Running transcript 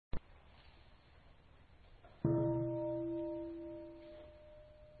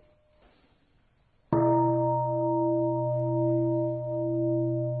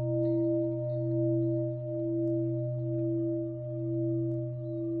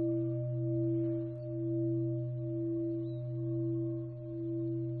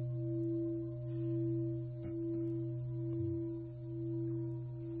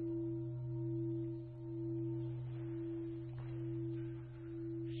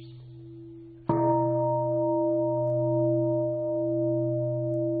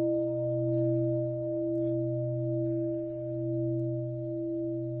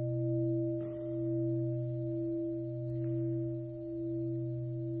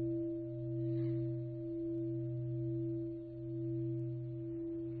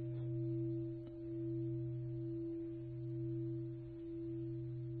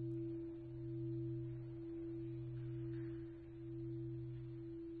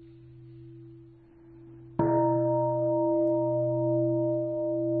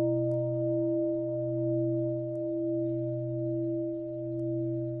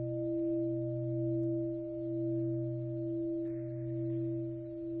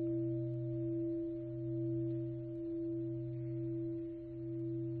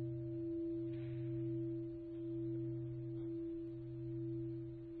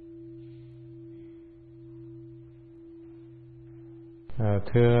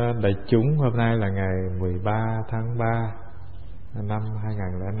Thưa đại chúng, hôm nay là ngày 13 tháng 3 năm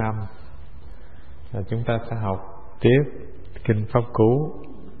 2005. Chúng ta sẽ học tiếp Kinh Pháp Cú.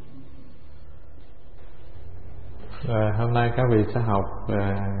 Hôm nay các vị sẽ học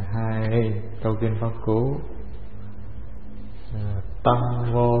hai câu Kinh Pháp Cú. Tâm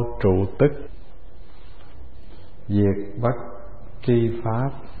vô trụ tức, diệt bất tri pháp,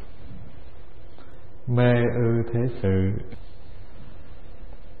 mê ư thế sự,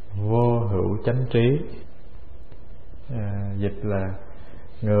 vô hữu chánh trí. Dịch là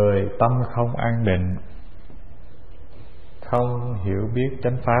người tâm không an định, không hiểu biết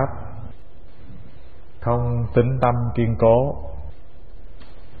chánh pháp, không tín tâm kiên cố,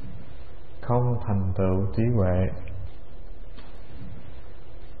 không thành tựu trí huệ.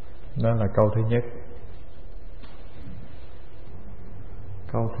 Đó là câu thứ nhất.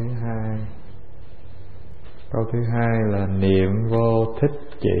 Câu thứ hai là niệm vô thích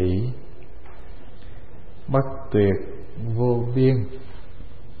chỉ, bất tuyệt vô biên,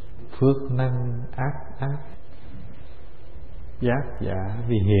 phước năng ác, giác giả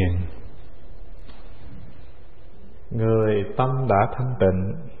vi hiền. Người tâm đã thanh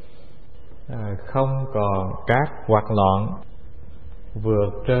tịnh, không còn các hoạt loạn,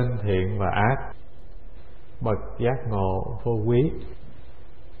 vượt trên thiện và ác, bậc giác ngộ vô quý.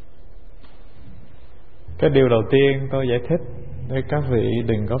 Cái điều đầu tiên tôi giải thích để các vị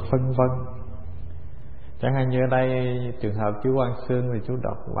đừng có phân vân. Chẳng hạn như ở đây trường hợp chú Quang Sương thì chú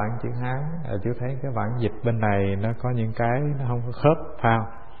đọc bản chữ Hán, chú thấy cái bản dịch bên này nó có những cái nó không có khớp, phải không?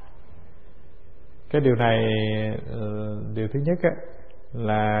 Cái điều này, điều thứ nhất á,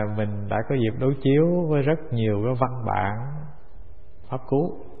 là mình đã có dịp đối chiếu với rất nhiều cái văn bản Pháp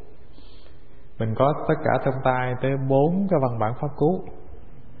Cú. Mình có tất cả trong tay tới 4 cái văn bản Pháp Cú,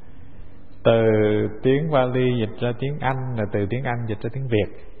 từ tiếng Pali dịch ra tiếng Anh, rồi từ tiếng Anh dịch ra tiếng Việt,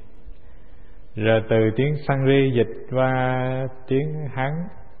 rồi từ tiếng Sanskrit dịch qua tiếng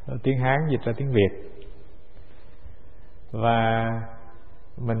Hán dịch ra tiếng Việt. Và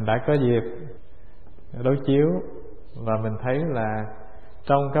mình đã có dịp đối chiếu, và mình thấy là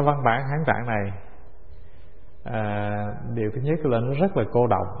trong cái văn bản Hán Tạng này, điều thứ nhất là nó rất là cô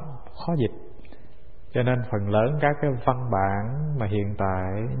đọng, khó dịch. Cho nên phần lớn các cái văn bản mà hiện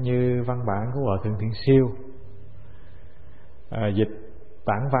tại như văn bản của Hòa Thượng Thiện Siêu dịch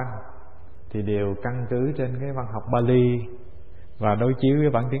tản văn thì đều căn cứ trên cái văn học Pali và đối chiếu với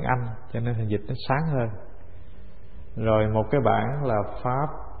bản tiếng Anh, cho nên thì dịch nó sáng hơn. Rồi một cái bản là Pháp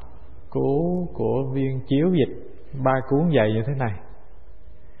Cú của Viên Chiếu dịch 3 cuốn dày như thế này,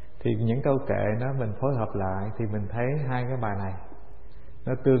 thì những câu kệ đó mình phối hợp lại thì mình thấy hai cái bài này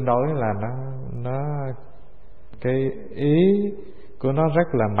nó tương đối là nó cái ý của nó rất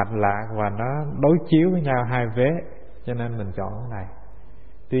là mạch lạc và nó đối chiếu với nhau hai vế, cho nên mình chọn cái này.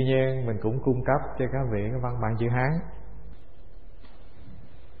 Tuy nhiên mình cũng cung cấp cho các vị cái văn bản chữ Hán.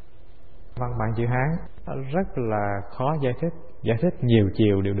 Văn bản chữ Hán rất là khó giải thích nhiều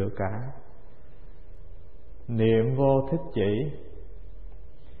chiều đều được cả. Niệm vô thích chỉ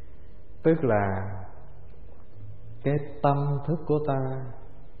tức là cái tâm thức của ta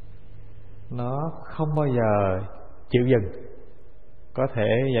nó không bao giờ chịu dừng, có thể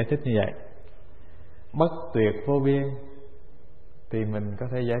giải thích như vậy. Bất tuyệt vô biên thì mình có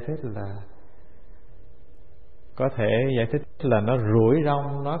thể giải thích là nó rủi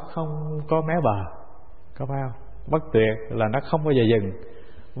rong, nó không có mé bờ, có phải không? Bất tuyệt là nó không bao giờ dừng,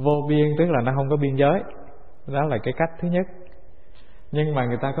 vô biên tức là nó không có biên giới. Đó là cái cách thứ nhất. Nhưng mà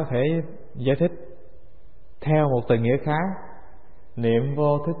người ta có thể giải thích theo một từ nghĩa khác. Niệm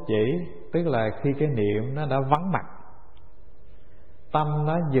vô thích chỉ tức là khi cái niệm nó đã vắng mặt, tâm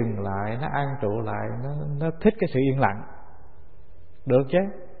nó dừng lại, nó an trụ lại, nó thích cái sự yên lặng, được chứ.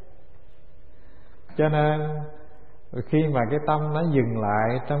 Cho nên khi mà cái tâm nó dừng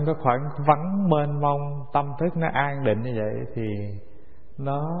lại trong cái khoảng vắng mênh mông, tâm thức nó an định như vậy thì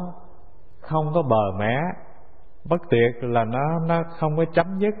nó không có bờ mé. Bất tuyệt là nó không có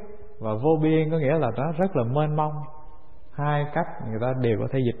chấm dứt, và vô biên có nghĩa là nó rất là mênh mông. Hai cách người ta đều có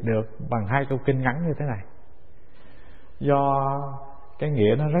thể dịch được bằng hai câu kinh ngắn như thế này. Do cái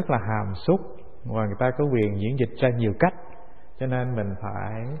nghĩa nó rất là hàm xúc và người ta có quyền diễn dịch ra nhiều cách, cho nên mình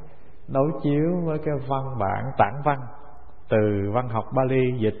phải đối chiếu với cái văn bản tản văn từ văn học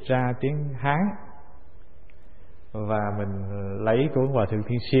Pali dịch ra tiếng Hán, và mình lấy của Hòa Thượng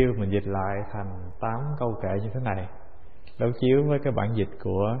Thiên Siêu mình dịch lại thành 8 câu kệ như thế này, đối chiếu với cái bản dịch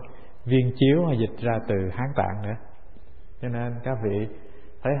của Viên Chiếu dịch ra từ Hán Tạng nữa. Cho nên các vị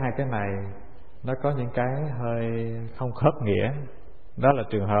thấy hai cái này nó có những cái hơi không khớp nghĩa. Đó là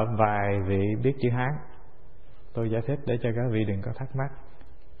trường hợp vài vị biết chữ Hán. Tôi giải thích để cho các vị đừng có thắc mắc.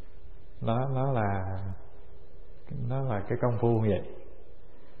 Nó là cái công phu như vậy.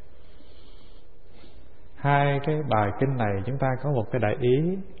 Hai cái bài kinh này chúng ta có một cái đại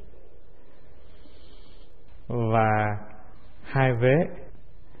ý và hai vế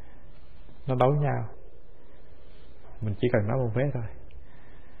nó đấu nhau. Mình chỉ cần nói một vế thôi.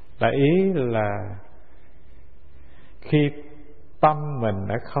 Đại ý là khi tâm mình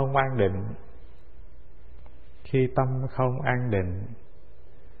đã không an định, khi tâm không an định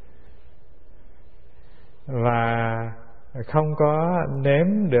và không có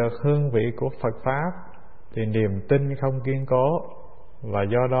nếm được hương vị của Phật Pháp thì niềm tin không kiên cố, và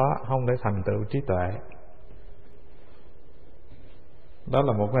do đó không thể thành tựu trí tuệ. Đó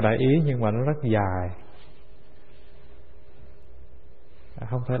là một cái đại ý, nhưng mà nó rất dài,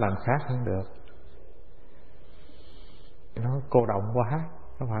 không thể làm khác hơn được. Nó cô động quá,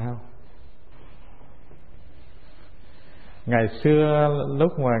 có phải không? Ngày xưa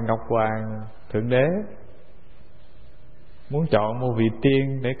lúc mà Ngọc Hoàng Thượng Đế muốn chọn một vị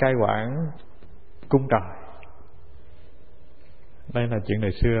tiên để cai quản cung trời, đây là chuyện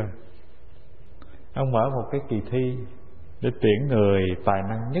đời xưa, ông mở một cái kỳ thi để tuyển người tài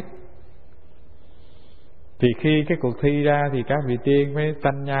năng nhất. Thì khi cái cuộc thi ra thì các vị tiên mới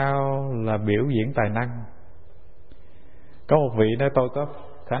tranh nhau là biểu diễn tài năng. Có một vị nói tôi có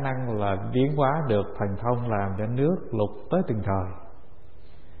khả năng là biến hóa được thần thông làm cho nước lụt tới từng thời.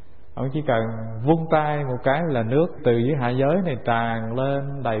 Ông chỉ cần vung tay một cái là nước từ dưới hạ giới này tràn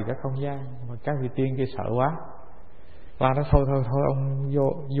lên đầy cả không gian. Mà các vị tiên kia sợ quá, và nói thôi ông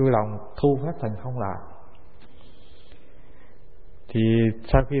vui lòng thu hết thần thông lại. Thì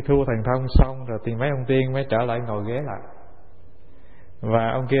sau khi thu thần thông xong rồi thì mấy ông tiên mới trở lại ngồi ghế lại.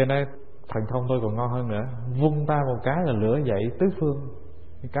 Và ông kia nói thần thông tôi còn ngon hơn nữa, vung tay một cái là lửa dậy tứ phương.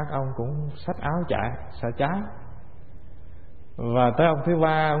 Các ông cũng xách áo chạy sợ cháy. Và tới ông thứ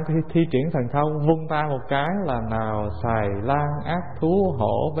ba, ông thi triển thần thông, vung tay một cái là nào xài lan ác thú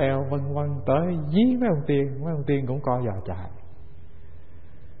hổ beo vân vân tới dí mấy ông tiên cũng co giò chạy.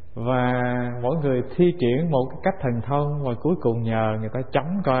 Và mỗi người thi triển một cái cách thần thông, và cuối cùng nhờ người ta chấm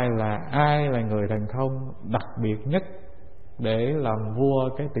coi là ai là người thần thông đặc biệt nhất để làm vua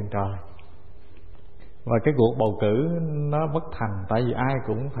cái từng trời. Và cái cuộc bầu cử nó bất thành, tại vì ai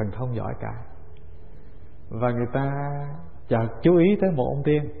cũng thần thông giỏi cả. Và người ta chợt chú ý tới một ông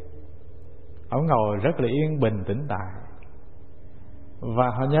tiên, ông ngồi rất là yên bình tĩnh tại. Và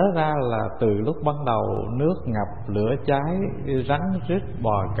họ nhớ ra là từ lúc ban đầu nước ngập lửa cháy, rắn rít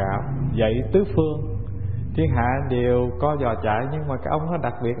bò cạp dậy tứ phương, thiên hạ đều co giò chạy. Nhưng mà cái ông nó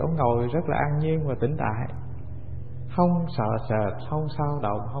đặc biệt, ông ngồi rất là an nhiên và tĩnh tại, không sợ sệt, không sao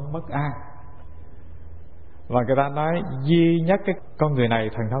động, không bất an. Và người ta nói duy nhất cái con người này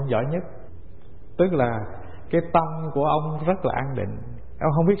thần thông giỏi nhất. Tức là cái tâm của ông rất là an định,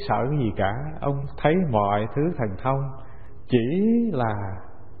 ông không biết sợ cái gì cả. Ông thấy mọi thứ thần thông chỉ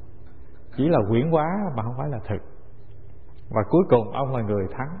là huyễn hóa mà không phải là thực. Và cuối cùng ông là người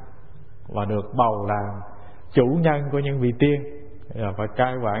thắng và được bầu làm chủ nhân của những vị tiên và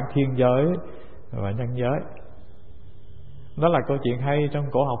cai quản thiên giới và nhân giới. Đó là câu chuyện hay trong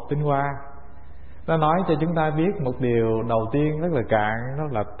cổ học Tinh Hoa. Nó nói cho chúng ta biết một điều đầu tiên rất là cạn, đó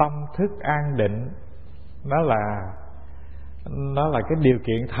là tâm thức an định. Nó là cái điều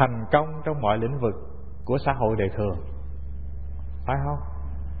kiện thành công trong mọi lĩnh vực của xã hội đời thường, phải không?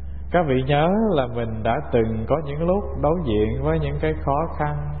 Các vị nhớ là mình đã từng có những lúc đối diện với những cái khó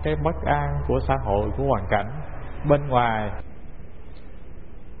khăn, cái bất an của xã hội, của hoàn cảnh bên ngoài.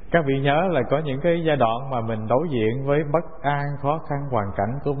 Các vị nhớ là có những cái giai đoạn mà mình đối diện với bất an, khó khăn, hoàn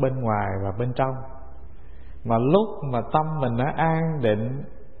cảnh của bên ngoài và bên trong. Mà lúc mà tâm mình nó an định,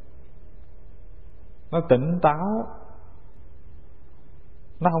 nó tỉnh táo,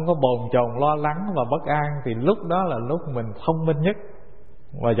 nó không có bồn chồn lo lắng và bất an, thì lúc đó là lúc mình thông minh nhất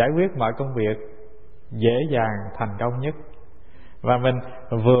và giải quyết mọi công việc dễ dàng thành công nhất. Và mình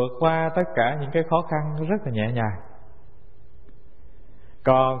vượt qua tất cả những cái khó khăn rất là nhẹ nhàng.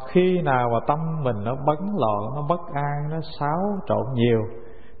 Còn khi nào mà tâm mình nó bấn loạn, nó bất an, nó xáo trộn nhiều,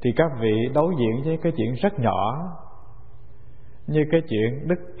 thì các vị đối diện với cái chuyện rất nhỏ, như cái chuyện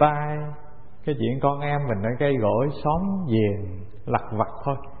đứt tay, cái chuyện con em mình nó gây gổ xóm giềng lặt vặt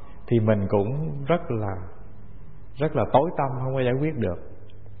thôi, thì mình cũng rất là tối tâm, không có giải quyết được.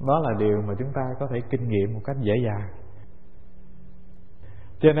 Đó là điều mà chúng ta có thể kinh nghiệm một cách dễ dàng.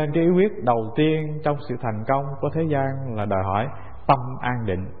 Cho nên cái ý quyết đầu tiên trong sự thành công của thế gian là đòi hỏi tâm an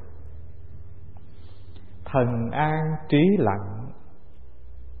định. Thần an trí lặng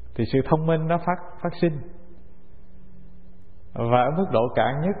thì sự thông minh nó phát sinh. Và ở mức độ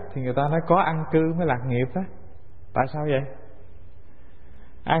cạn nhất thì người ta nói có ăn cư mới lạc nghiệp đó. Tại sao vậy?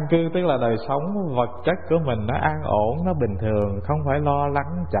 An cư tức là đời sống vật chất của mình nó an ổn, nó bình thường, không phải lo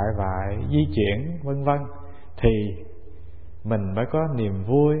lắng chạy vại, di chuyển vân vân, thì mình mới có niềm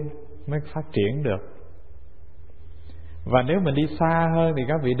vui, mới phát triển được. Và nếu mình đi xa hơn thì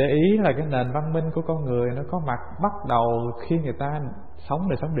các vị để ý là cái nền văn minh của con người nó có mặt bắt đầu khi người ta sống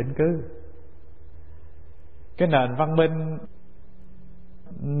đời sống định cư. Cái nền văn minh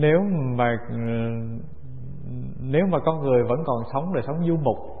nếu mà con người vẫn còn sống đời sống du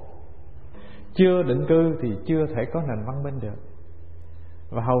mục, chưa định cư thì chưa thể có nền văn minh được.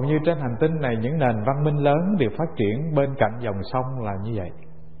 Và hầu như trên hành tinh này những nền văn minh lớn đều phát triển bên cạnh dòng sông là như vậy.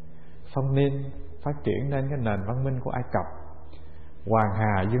 Sông Nin phát triển nên cái nền văn minh của Ai Cập, Hoàng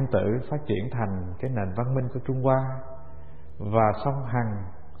Hà Dương Tử phát triển thành cái nền văn minh của Trung Hoa, và sông Hằng,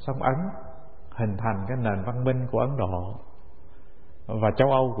 sông Ấn hình thành cái nền văn minh của Ấn Độ, và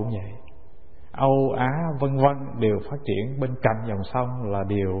châu Âu cũng vậy. Âu Á vân vân đều phát triển bên cạnh dòng sông là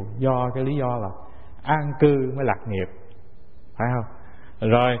đều do cái lý do là an cư mới lạc nghiệp, phải không?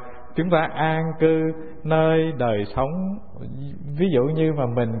 Rồi chúng ta an cư nơi đời sống, ví dụ như mà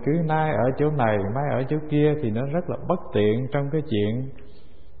mình cứ nay ở chỗ này mai ở chỗ kia thì nó rất là bất tiện trong cái chuyện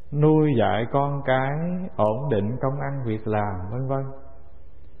nuôi dạy con cái, ổn định công ăn việc làm vân vân.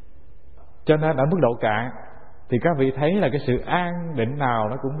 Cho nên ở mức độ cạn thì các vị thấy là cái sự an định nào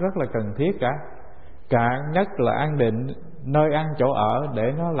nó cũng rất là cần thiết cả. Cạn nhất là an định nơi ăn chỗ ở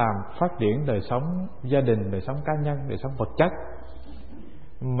để nó làm phát triển đời sống gia đình, đời sống cá nhân, đời sống vật chất.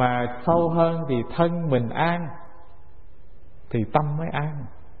 Mà sâu hơn thì thân mình an thì tâm mới an.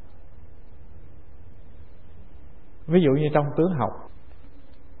 Ví dụ như trong tướng học,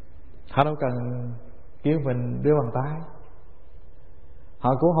 họ đâu cần kêu mình đưa bàn tay,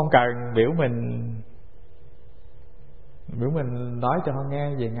 họ cũng không cần biểu mình nói cho họ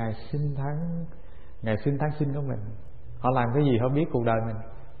nghe về ngày sinh tháng sinh của mình. Họ làm cái gì họ biết cuộc đời mình.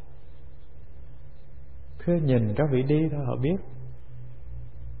 Cứ nhìn các vị đi thôi họ biết.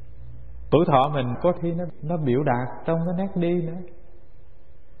 Tuổi thọ mình có khi nó biểu đạt trong cái nét đi nữa.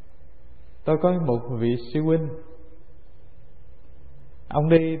 Tôi có một vị sư huynh, ông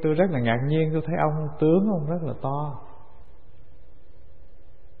đi tôi rất là ngạc nhiên. Tôi thấy ông tướng ông rất là to,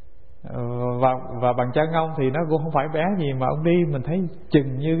 và bàn chân ông thì nó cũng không phải bé gì, mà ông đi mình thấy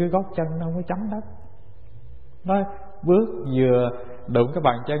chừng như cái gót chân nó không có chấm đất. Nó bước vừa đụng cái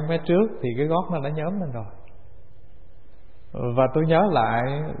bàn chân mé trước thì cái gót nó đã nhóm lên rồi. Và tôi nhớ lại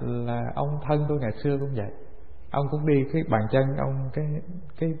là ông thân tôi ngày xưa cũng vậy. Ông cũng đi cái bàn chân ông,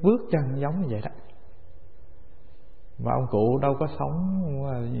 cái bước chân giống như vậy đó. Mà ông cụ đâu có sống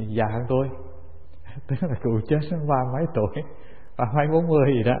già hơn tôi, tức là cụ chết ba mấy tuổi, ba mấy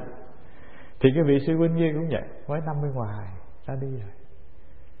 40 gì đó. Thì cái vị sư huynh kia cũng vậy, mới 50 ngoài ra đi rồi.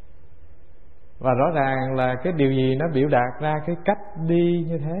 Và rõ ràng là cái điều gì nó biểu đạt ra cái cách đi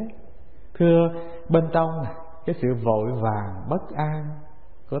như thế. Thưa, bên trong cái sự vội vàng bất an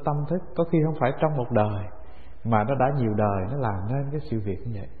của tâm thức có khi không phải trong một đời, mà nó đã nhiều đời nó làm nên cái sự việc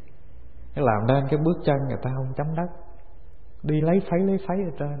như vậy. Nó làm nên cái bước chân người ta không chấm đất, đi lấy phấy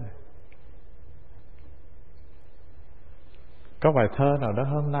ở trên. Có bài thơ nào đó: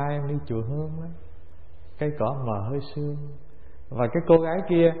 hôm nay em đi chùa Hương ấy, cây cỏ mờ hơi sương. Và cái cô gái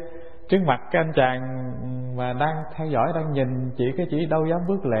kia trước mặt cái anh chàng mà đang theo dõi, đang nhìn chỉ đâu dám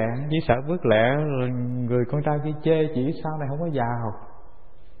bước lẹ, chỉ sợ bước lẹ rồi người con trai kia chê chỉ sau này không có giàu.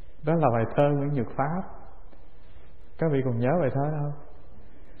 Đó là bài thơ Nguyễn Nhược Pháp. Các vị còn nhớ bài thơ đó không?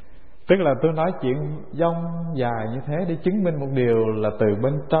 Tức là tôi nói chuyện dông dài như thế để chứng minh một điều là từ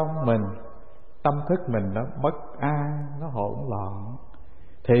bên trong mình, tâm thức mình nó bất an, nó hỗn loạn,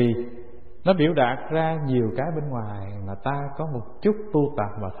 thì nó biểu đạt ra nhiều cái bên ngoài mà ta có một chút tu tập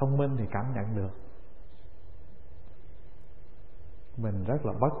và thông minh thì cảm nhận được. Mình rất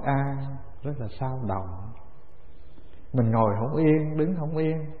là bất an, rất là xao động, mình ngồi không yên, đứng không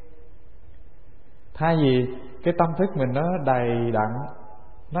yên. Thay vì cái tâm thức mình nó đầy đặn,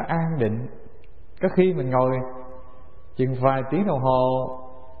 nó an định, có khi mình ngồi chừng vài tiếng đồng hồ,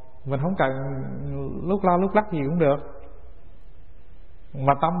 mình không cần lúc lao lúc lắc gì cũng được.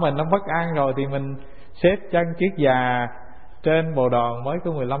 Mà tâm mình nó bất an rồi thì mình xếp chân kiết già trên bồ đòn mới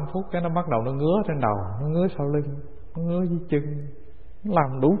có 15 phút cái nó bắt đầu nó ngứa trên đầu, nó ngứa sau lưng, nó ngứa dưới chân, nó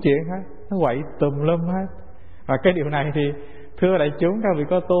làm đủ chuyện hết, nó quậy tùm lum hết. Và cái điều này thì thưa đại chúng, các vị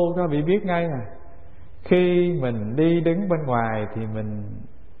có tu các vị biết ngay à. Khi mình đi đứng bên ngoài thì mình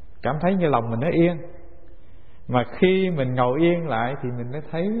cảm thấy như lòng mình nó yên, mà khi mình ngồi yên lại thì mình mới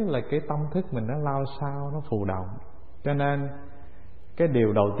thấy là cái tâm thức mình nó lao sao, nó phù động. Cho nên cái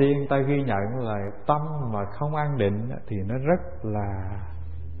điều đầu tiên ta ghi nhận là tâm mà không an định thì nó rất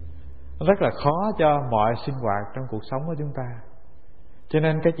nó rất là khó cho mọi sinh hoạt trong cuộc sống của chúng ta. Cho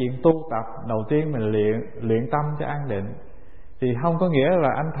nên cái chuyện tu tập đầu tiên mình luyện tâm cho an định thì không có nghĩa là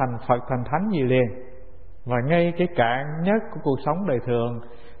anh thành Phật thành thánh gì liền. Và ngay cái cạn nhất của cuộc sống đời thường,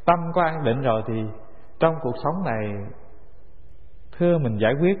 tâm có an định rồi thì trong cuộc sống này thưa mình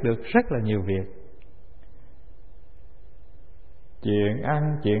giải quyết được rất là nhiều việc. Chuyện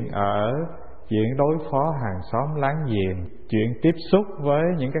ăn, chuyện ở, chuyện đối phó hàng xóm láng giềng, chuyện tiếp xúc với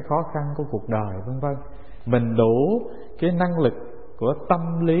những cái khó khăn của cuộc đời vân vân. Mình đủ cái năng lực của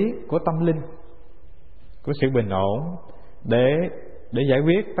tâm lý, của tâm linh, của sự bình ổn để giải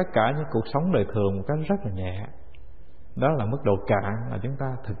quyết tất cả những cuộc sống đời thường một cách rất là nhẹ. Đó là mức độ cạn mà chúng ta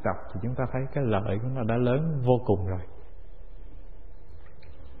thực tập thì chúng ta thấy cái lợi của nó đã lớn vô cùng rồi.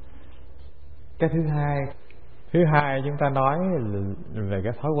 Cái thứ hai chúng ta nói về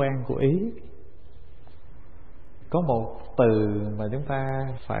cái thói quen của ý. Có một từ mà chúng ta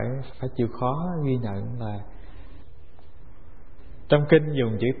phải chịu khó ghi nhận là trong kinh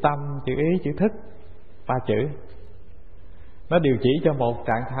dùng chữ tâm, chữ ý, chữ thức, 3 chữ. Nó đều chỉ cho một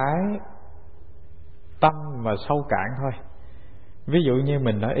trạng thái tâm mà sâu cạn thôi. Ví dụ như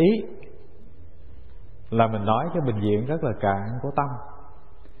mình nói ý là mình nói cái bình diện rất là cạn của tâm.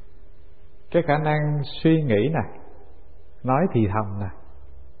 Cái khả năng suy nghĩ này, nói thì thầm nè,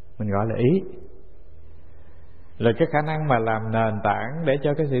 mình gọi là ý. Rồi cái khả năng mà làm nền tảng để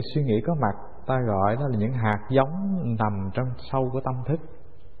cho cái sự suy nghĩ có mặt, ta gọi đó là những hạt giống nằm trong sâu của tâm thức.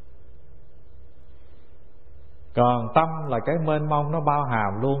 Còn tâm là cái mênh mông, nó bao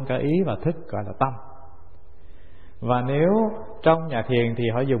hàm luôn cả ý và thức, gọi là tâm. Và nếu trong nhà thiền thì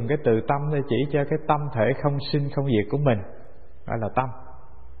họ dùng cái từ tâm để chỉ cho cái tâm thể không sinh không diệt của mình, gọi là tâm.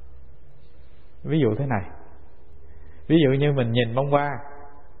 Ví dụ thế này, ví dụ như mình nhìn bông hoa,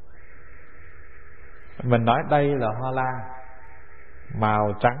 mình nói đây là hoa lan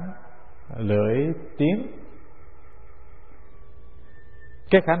màu trắng, lưỡi tím.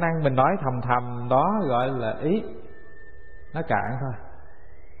 Cái khả năng mình nói thầm thầm đó gọi là ý, nó cạn thôi,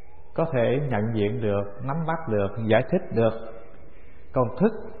 có thể nhận diện được, nắm bắt được, giải thích được. Còn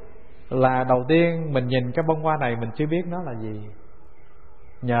thức là đầu tiên mình nhìn cái bông hoa này mình chưa biết nó là gì,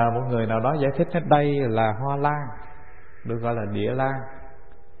 nhờ một người nào đó giải thích hết đây là hoa lan, được gọi là địa lan.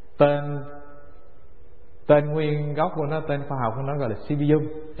 Tên nguyên gốc của nó, tên khoa học của nó gọi là Sibium,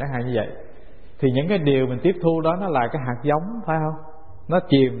 chẳng hạn như vậy. Thì những cái điều mình tiếp thu đó nó là cái hạt giống, phải không? Nó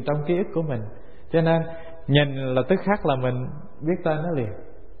chìm trong ký ức của mình. Cho nên nhìn là tức khắc là mình biết tên nó liền,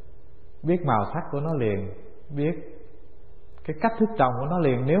 biết màu sắc của nó liền, biết cái cách thức trồng của nó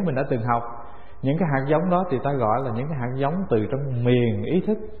liền. Nếu mình đã từng học những cái hạt giống đó thì ta gọi là những cái hạt giống từ trong miền ý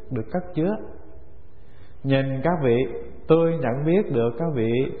thức được cất chứa. Nhìn các vị, tôi nhận biết được các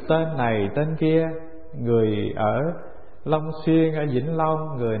vị tên này tên kia, người ở Long Xuyên, ở Vĩnh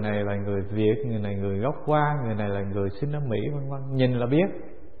Long, người này là người Việt, người này người gốc Hoa, người này là người sinh ở Mỹ, vân vân. Nhìn là biết.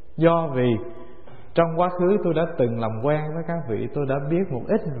 Do vì trong quá khứ tôi đã từng làm quen với các vị, tôi đã biết một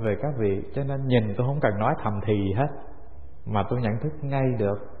ít về các vị, cho nên nhìn tôi không cần nói thầm thì gì hết, mà tôi nhận thức ngay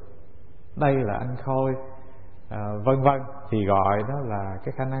được đây là anh Khôi, vân vân. Thì gọi đó là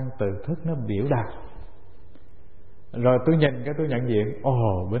cái khả năng từ thức nó biểu đạt. Rồi tôi nhìn cái tôi nhận diện,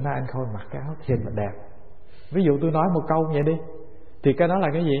 bữa nay anh Khôi mặc cái áo xinh mà đẹp. Ví dụ tôi nói một câu vậy đi, thì cái đó là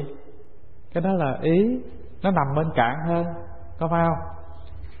cái gì? Cái đó là ý, nó nằm bên cạn hơn, có phải không?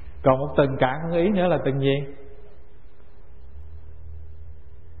 Còn một tầng cạn hơn ý nữa là tầng gì?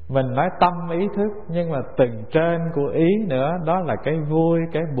 Mình nói tâm ý thức, nhưng mà tầng trên của ý nữa, đó là cái vui,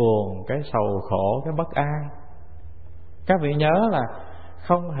 cái buồn, cái sầu khổ, cái bất an. Các vị nhớ là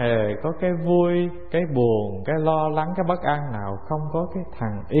không hề có cái vui, cái buồn, cái lo lắng, cái bất an nào không có cái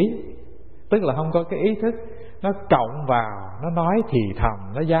thằng ý. Tức là không có cái ý thức nó cộng vào, nó nói thì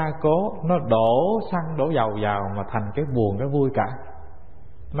thầm, nó gia cố, nó đổ xăng đổ dầu vào mà thành cái buồn cái vui cả.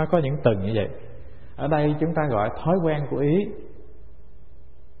 Nó có những tầng như vậy. Ở đây chúng ta gọi thói quen của ý.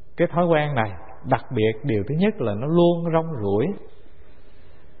 Cái thói quen này đặc biệt điều thứ nhất là nó luôn rong ruổi,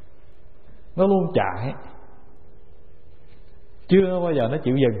 nó luôn chạy, chưa bao giờ nó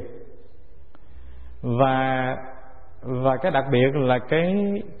chịu dừng. Và cái đặc biệt là cái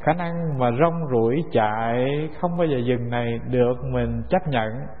khả năng mà rong ruổi chạy không bao giờ dừng này được mình chấp nhận,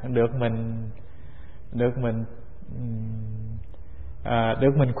 được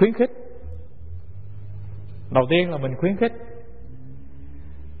mình khuyến khích. Đầu tiên là mình khuyến khích.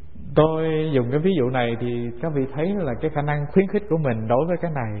 Tôi dùng cái ví dụ này thì các vị thấy là cái khả năng khuyến khích của mình đối với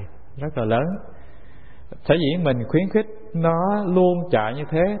cái này rất là lớn. Sở dĩ mình khuyến khích nó luôn chạy như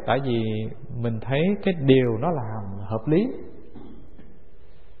thế, tại vì mình thấy cái điều nó làm hợp lý.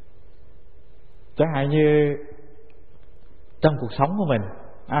 Chẳng hạn như trong cuộc sống của mình,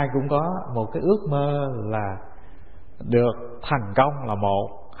 ai cũng có một cái ước mơ là được thành công là một,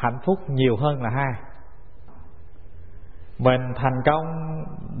 hạnh phúc nhiều hơn là hai. Mình thành công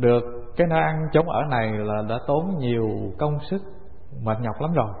được cái nơi ăn chốn ở này là đã tốn nhiều công sức, mệt nhọc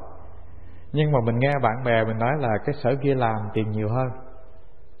lắm rồi. Nhưng mà mình nghe bạn bè mình nói là cái sở kia làm tiền nhiều hơn.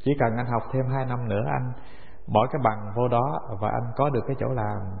 Chỉ cần anh học thêm 2 năm nữa, anh bỏ cái bằng vô đó và anh có được cái chỗ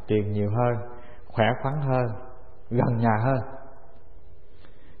làm tiền nhiều hơn, khỏe khoắn hơn, gần nhà hơn.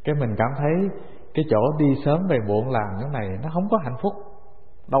 Cái mình cảm thấy cái chỗ đi sớm về muộn làm chỗ này nó không có hạnh phúc.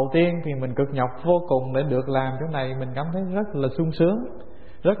 Đầu tiên thì mình cực nhọc vô cùng để được làm chỗ này, mình cảm thấy rất là sung sướng,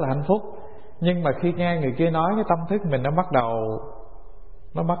 rất là hạnh phúc. Nhưng mà khi nghe người kia nói, cái tâm thức mình nó bắt đầu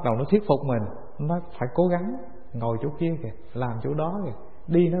nó thuyết phục mình, nó phải cố gắng ngồi chỗ kia kìa, làm chỗ đó kìa,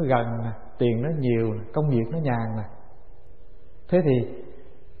 đi nó gần nè, tiền nó nhiều nè, công việc nó nhàn nè. Thế thì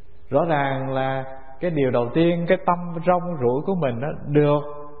rõ ràng là cái điều đầu tiên, cái tâm rong ruổi của mình nó được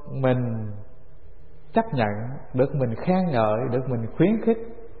mình chấp nhận, được mình khen ngợi, được mình khuyến khích,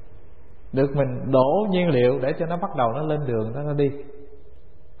 được mình đổ nhiên liệu để cho nó bắt đầu nó lên đường nó đi,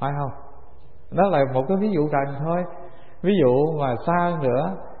 phải không? Đó là một cái ví dụ gần thôi. Ví dụ mà xa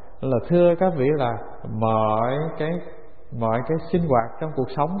nữa là thưa các vị là mọi cái sinh hoạt trong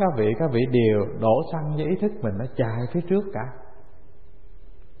cuộc sống các vị đều đổ xăng với ý thức mình nó chạy phía trước cả.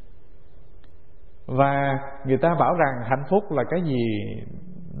 Và người ta bảo rằng hạnh phúc là cái gì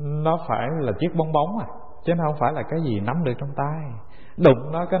nó phải là chiếc bong bóng chứ nó không phải là cái gì nắm được trong tay.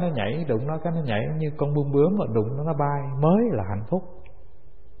 Đụng nó cái nó nhảy, đụng nó cái nó nhảy, như con bướm bướm mà đụng nó bay mới là hạnh phúc.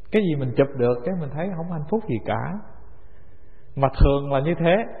 Cái gì mình chụp được cái mình thấy không hạnh phúc gì cả. Mà thường là như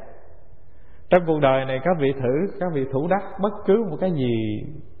thế. Trong cuộc đời này các vị thử, các vị thủ đắc bất cứ một cái gì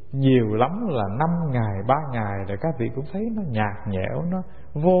nhiều lắm là 5 ngày 3 ngày rồi các vị cũng thấy nó nhạt nhẽo, nó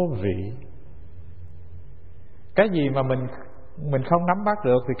vô vị. Cái gì mà mình không nắm bắt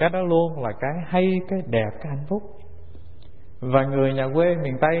được thì cái đó luôn là cái hay, cái đẹp, cái hạnh phúc. Và người nhà quê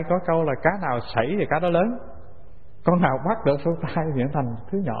miền Tây có câu là cá nào sảy thì cá đó lớn. Con nào bắt được xuống tay thì thành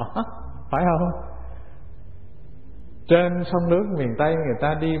thứ nhỏ, phải không? Trên sông nước miền Tây người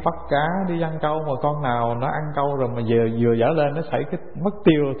ta đi bắt cá, đi ăn câu, mà con nào nó ăn câu rồi mà vừa dở lên nó sảy cái mất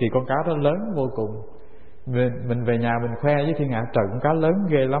tiêu thì con cá đó lớn vô cùng. Mình về nhà mình khoe với thiên hạ, trời, con cá lớn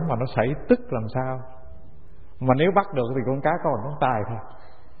ghê lắm mà nó sảy tức làm sao. Mà nếu bắt được thì con cá còn con tài thôi.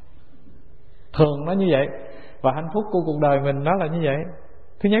 Thường nó như vậy. Và hạnh phúc của cuộc đời mình nó là như vậy.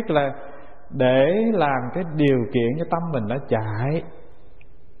 Thứ nhất là để làm cái điều kiện cho tâm mình nó chạy.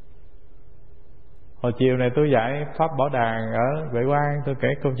 Hồi chiều này tôi dạy Pháp Bảo Đàn ở Huệ Quang, tôi kể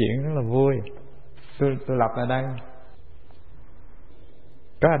câu chuyện rất là vui. Tôi lập lại đây.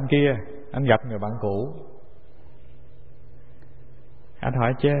 Có anh kia, anh gặp người bạn cũ. Anh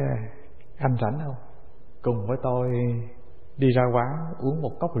hỏi chứ anh rảnh không? Cùng với tôi đi ra quán uống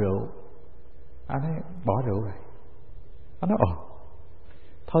một cốc rượu. Anh ấy bỏ rượu rồi. Anh nói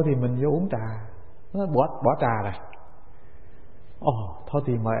thôi thì mình vô uống trà. Nó bỏ trà rồi. Thôi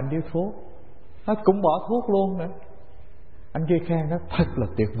thì mời anh điếu thuốc. Nó cũng bỏ thuốc luôn nữa. Anh kia khen nó thật là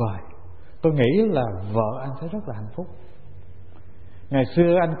tuyệt vời. Tôi nghĩ là vợ anh sẽ rất là hạnh phúc. Ngày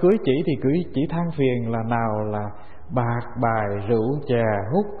xưa anh cưới chỉ thì chỉ than phiền là nào là bạc bài rượu chè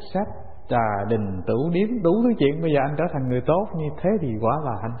hút sách trà đình tửu điếm đủ thứ chuyện. Bây giờ anh trở thành người tốt như thế thì quả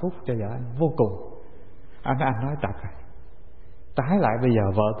là hạnh phúc cho vợ anh vô cùng. Anh nói chặt rồi. Trái lại bây giờ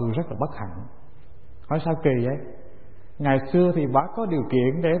vợ tôi rất là bất hạnh. Hỏi sao kỳ vậy? Ngày xưa thì bà có điều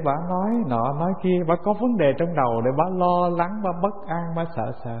kiện để bà nói nọ nói kia, bà có vấn đề trong đầu để bà lo lắng, bà bất an, bà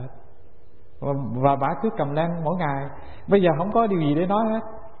sợ sệt, và bà cứ cầm lên mỗi ngày. Bây giờ không có điều gì để nói hết.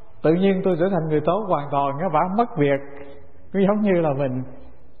 Tự nhiên tôi trở thành người tốt hoàn toàn, bà mất việc. Cứ giống như là mình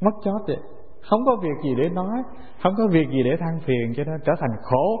mất job vậy. Không có việc gì để nói, không có việc gì để than phiền, cho nên trở thành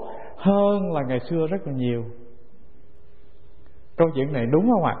khổ hơn là ngày xưa rất là nhiều. Câu chuyện này đúng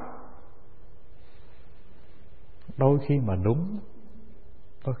không ạ? Đôi khi mà đúng.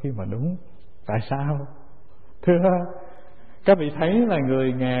 Đôi khi mà đúng. Tại sao? Thưa các vị thấy là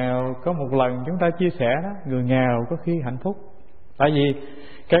người nghèo, có một lần chúng ta chia sẻ đó, người nghèo có khi hạnh phúc. Tại vì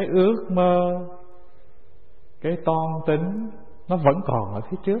cái ước mơ, cái toan tính nó vẫn còn ở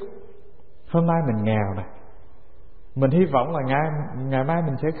phía trước. Hôm nay mình nghèo nè, mình hy vọng là ngày mai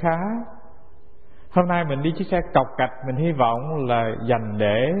mình sẽ khá. Hôm nay mình đi chiếc xe cọc cạch, mình hy vọng là dành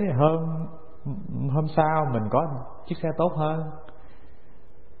để hôm sau mình có chiếc xe tốt hơn.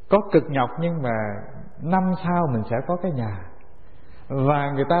 Có cực nhọc nhưng mà năm sau mình sẽ có cái nhà.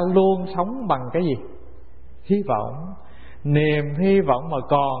 Và người ta luôn sống bằng cái gì? Hy vọng. Niềm hy vọng mà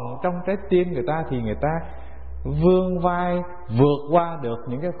còn trong trái tim người ta thì người ta vươn vai vượt qua được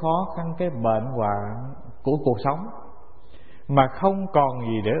những cái khó khăn, cái bệnh hoạn của cuộc sống. mà không còn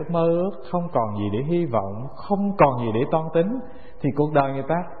gì để mơ ước, không còn gì để hy vọng, không còn gì để toan tính, thì cuộc đời người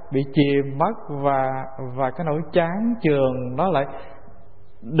ta bị chìm mất, và cái nỗi chán chường nó lại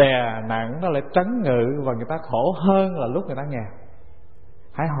đè nặng, nó lại trấn ngự, và người ta khổ hơn là lúc người ta nghèo.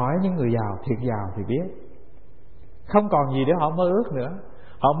 Hãy hỏi những người giàu, thiệt giàu thì biết, không còn gì để họ mơ ước nữa.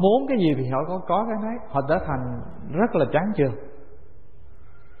 Họ muốn cái gì thì họ có cái đấy, họ trở thành rất là chán chường.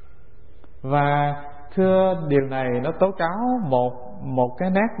 Và thưa, điều này nó tố cáo một cái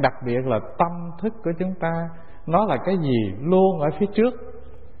nét đặc biệt là tâm thức của chúng ta nó là cái gì luôn ở phía trước.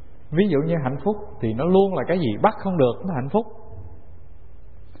 Ví dụ như hạnh phúc thì nó luôn là cái gì bắt không được nó hạnh phúc.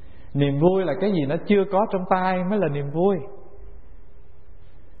 Niềm vui là cái gì nó chưa có trong tay mới là niềm vui.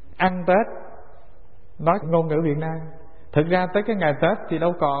 Ăn Tết, nói ngôn ngữ Việt Nam, thực ra tới cái ngày Tết thì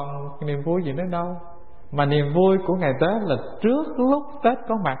đâu còn niềm vui gì nữa đâu. Mà niềm vui của ngày Tết là trước lúc Tết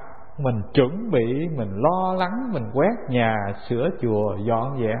có mặt, mình chuẩn bị, mình lo lắng, mình quét nhà, sửa chùa,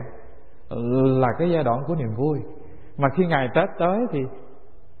 dọn dẹp, là cái giai đoạn của niềm vui. Mà khi ngày Tết tới thì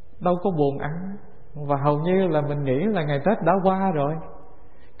đâu có buồn ăn, và hầu như là mình nghĩ là ngày Tết đã qua rồi.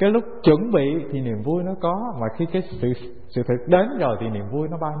 Cái lúc chuẩn bị thì niềm vui nó có, mà khi cái sự thực đến rồi thì niềm vui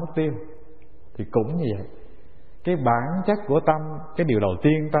nó bay mất tiêu. Thì cũng như vậy, cái bản chất của tâm, cái điều đầu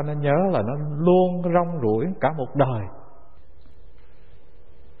tiên ta nên nhớ là nó luôn rong ruổi cả một đời.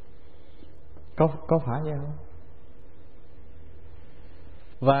 Có phải vậy không?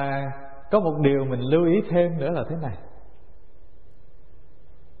 Và có một điều mình lưu ý thêm nữa là thế này,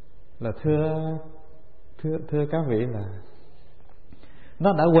 là thưa các vị, là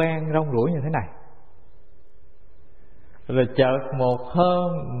nó đã quen rong ruổi như thế này, rồi chợt một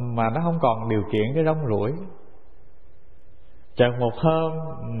hôm mà nó không còn điều kiện cái rong ruổi, chợt một hôm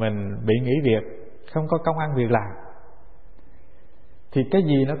mình bị nghỉ việc, không có công ăn việc làm, thì cái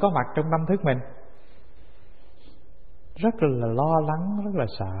gì nó có mặt trong tâm thức mình? Rất là lo lắng, rất là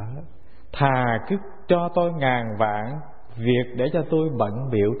sợ. Thà cứ cho tôi ngàn vạn việc để cho tôi bận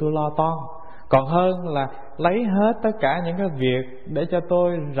bịu, tôi lo toan, còn hơn là lấy hết tất cả những cái việc để cho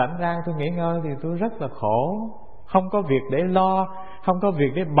tôi rảnh rang, tôi nghỉ ngơi, thì tôi rất là khổ. Không có việc để lo, không có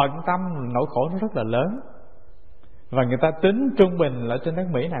việc để bận tâm, nỗi khổ nó rất là lớn. Và người ta tính trung bình là trên đất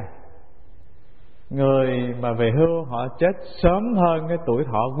Mỹ này, người mà về hưu họ chết sớm hơn cái tuổi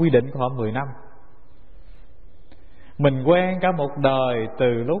thọ quy định của họ 10 năm. Mình quen cả một đời, từ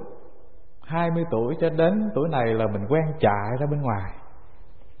lúc 20 tuổi cho đến tuổi này là mình quen chạy ra bên ngoài.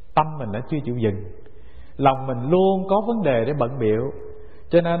 Tâm mình đã chưa chịu dừng, lòng mình luôn có vấn đề để bận bịu.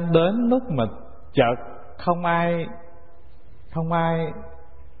 Cho nên đến lúc mà chợt không ai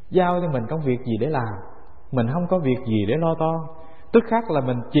giao cho mình công việc gì để làm, mình không có việc gì để lo toan, tức khắc là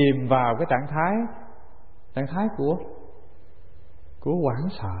mình chìm vào cái trạng thái của hoảng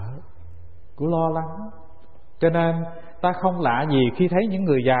sợ, của lo lắng. Cho nên ta không lạ gì khi thấy những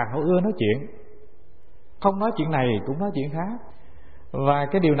người già họ ưa nói chuyện, không nói chuyện này cũng nói chuyện khác. Và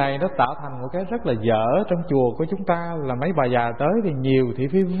cái điều này nó tạo thành một cái rất là dở trong chùa của chúng ta, là mấy bà già tới thì nhiều thị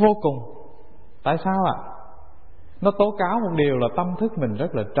phi vô cùng. Tại sao ạ? Nó tố cáo một điều là tâm thức mình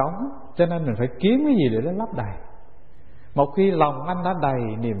rất là trống, cho nên mình phải kiếm cái gì để nó lấp đầy. Một khi lòng anh đã đầy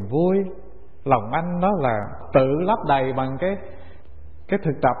niềm vui, lòng anh nó là tự lấp đầy bằng cái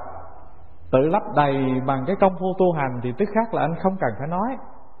thực tập, tự lấp đầy bằng cái công phu tu hành, thì tức khắc là anh không cần phải nói.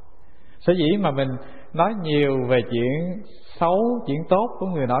 Sở dĩ mà mình nói nhiều về chuyện xấu, chuyện tốt của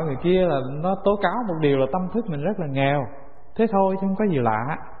người nọ người kia là nó tố cáo một điều là tâm thức mình rất là nghèo. Thế thôi chứ không có gì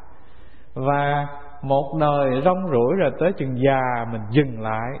lạ. Và một đời rong ruổi rồi tới chừng già mình dừng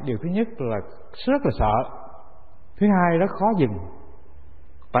lại, điều thứ nhất là rất là sợ, thứ hai rất khó dừng.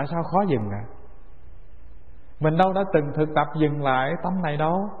 Tại sao khó dừng ạ? Mình đâu đã từng thực tập dừng lại tâm này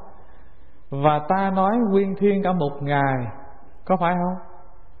đâu. Và ta nói nguyên thiên cả một ngày, có phải không?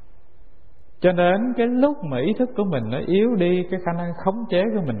 Cho đến cái lúc mà ý thức của mình nó yếu đi, cái khả năng khống chế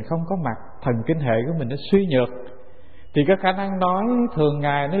của mình không có mặt, thần kinh hệ của mình nó suy nhược, thì cái khả năng nói thường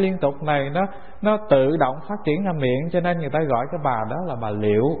ngày nó liên tục này nó tự động phát triển ra miệng. Cho nên người ta gọi cái bà đó là bà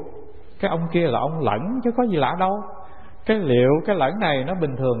liệu, cái ông kia là ông lẫn, chứ có gì lạ đâu. Cái liệu, cái lẫn này nó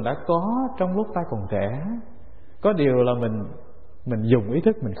bình thường đã có trong lúc ta còn trẻ. Có điều là mình dùng ý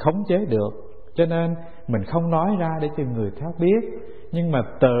thức mình khống chế được, cho nên mình không nói ra để cho người khác biết. Nhưng mà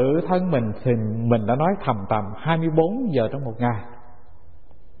tự thân mình thì mình đã nói thầm 24 giờ trong một ngày.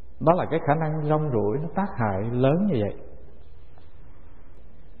 Đó là cái khả năng rong ruổi nó tác hại lớn như vậy.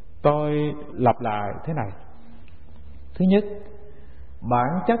 Tôi lặp lại thế này. Thứ nhất,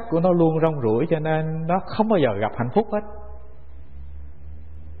 bản chất của nó luôn rong ruổi, cho nên nó không bao giờ gặp hạnh phúc hết,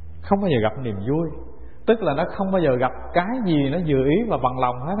 không bao giờ gặp niềm vui. Tức là nó không bao giờ gặp cái gì nó vừa ý và bằng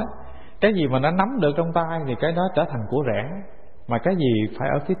lòng hết á. Cái gì mà nó nắm được trong tay thì cái đó trở thành của rẻ. Mà cái gì phải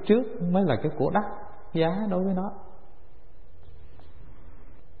ở phía trước mới là cái của đắt giá đối với nó.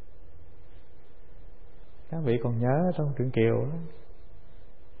 Các vị còn nhớ trong truyện Kiều đó,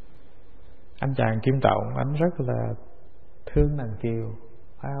 anh chàng Kim Trọng anh rất là thương nàng Kiều,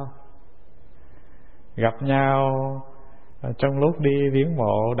 phải không? Gặp nhau trong lúc đi viếng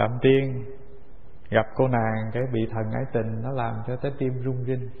mộ Đạm Tiên, gặp cô nàng cái bị thần ái tình nó làm cho trái tim rung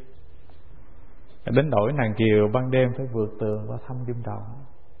rinh, đến nỗi nàng Kiều ban đêm phải vượt tường qua thăm Kim Trọng,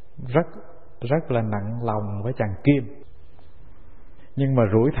 rất là nặng lòng với chàng Kim. Nhưng mà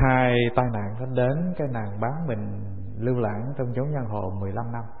rủi thai tai nạn nó đến, cái nàng bán mình lưu lãng trong chốn giang hồ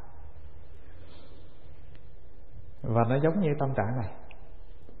 15 năm. Và nó giống như tâm trạng này,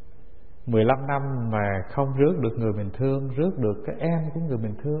 15 năm mà không rước được người mình thương, rước được cái em của người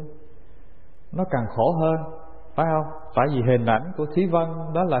mình thương, nó càng khổ hơn, phải không? Tại vì hình ảnh của Thúy Vân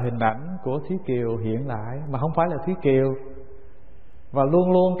đó là hình ảnh của Thúy Kiều hiện lại, mà không phải là Thúy Kiều. Và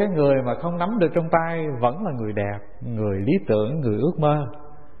luôn luôn cái người mà không nắm được trong tay vẫn là người đẹp, người lý tưởng, người ước mơ.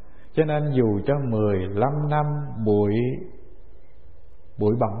 Cho nên dù cho 15 năm bụi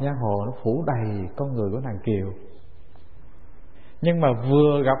bặm giang hồ nó phủ đầy con người của nàng Kiều, nhưng mà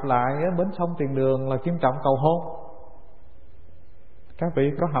vừa gặp lại ở bến sông Tiền Đường là Kim Trọng cầu hôn. Các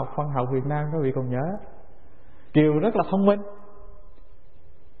vị có học văn học Việt Nam, các vị còn nhớ Kiều rất là thông minh.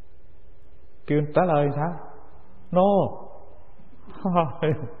 Kiều trả lời sao? No.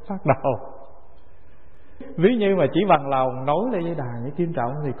 Phát đầu. Ví như mà chỉ bằng lòng nối lên với đàn với Kim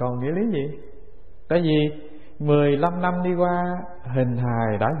Trọng thì còn nghĩa lý gì? Tại vì 15 năm đi qua, hình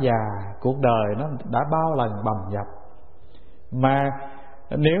hài đã già, cuộc đời nó đã bao lần bầm dập. Mà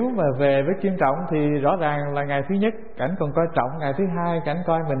nếu mà về với Kim Trọng thì rõ ràng là ngày thứ nhất cảnh còn coi trọng, ngày thứ hai cảnh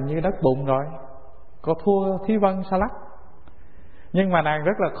coi mình như đất bùn rồi, có thua Thúy Vân xa lắc. Nhưng mà nàng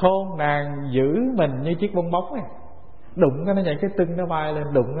rất là khôn, nàng giữ mình như chiếc bong bóng này, đụng cái nó nhảy cái tưng nó bay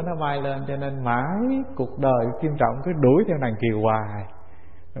lên, đụng cái nó bay lên. Cho nên mãi cuộc đời Kim Trọng cứ đuổi theo nàng Kiều hoài.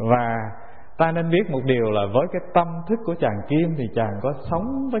 Và ta nên biết một điều là với cái tâm thức của chàng Kim thì chàng có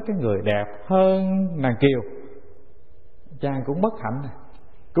sống với cái người đẹp hơn nàng Kiều, chàng cũng bất hạnh này,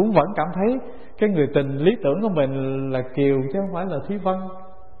 cũng vẫn cảm thấy cái người tình lý tưởng của mình là Kiều chứ không phải là Thúy Vân.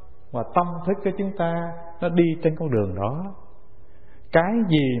 Và tâm thức của chúng ta nó đi trên con đường đó, cái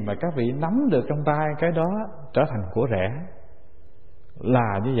gì mà các vị nắm được trong tay cái đó trở thành của rẻ,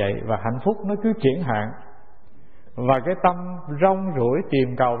 là như vậy. Và hạnh phúc nó cứ triển hạn. Và cái tâm rong ruổi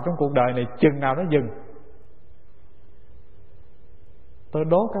tìm cầu trong cuộc đời này chừng nào nó dừng? Tôi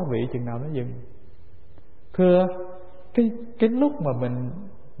đố các vị chừng nào nó dừng? Thưa, cái lúc mà mình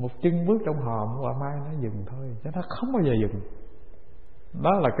một chân bước trong hòm quả mai nó dừng thôi, chứ nó không bao giờ dừng.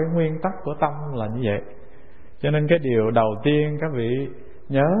 Đó là cái nguyên tắc của tâm là như vậy. Cho nên cái điều đầu tiên các vị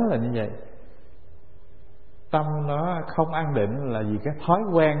nhớ là như vậy. Tâm nó không an định là vì cái thói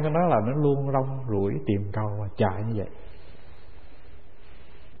quen của nó là nó luôn rong ruổi tìm cầu và chạy như vậy.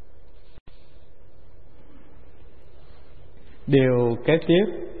 Điều kế tiếp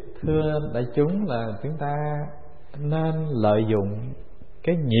thưa đại chúng là chúng ta nên lợi dụng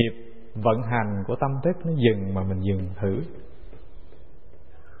cái nhịp vận hành của tâm thức nó dừng mà mình dừng thử.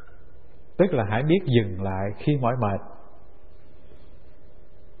 Tức là hãy biết dừng lại khi mỏi mệt.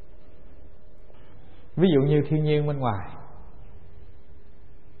 Ví dụ như thiên nhiên bên ngoài,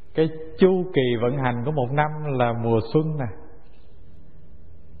 cái chu kỳ vận hành của một năm là mùa xuân nè,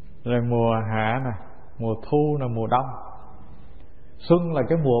 rồi mùa hạ nè, mùa thu nè, mùa đông. Xuân là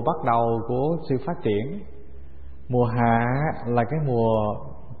cái mùa bắt đầu của sự phát triển, mùa hạ là cái mùa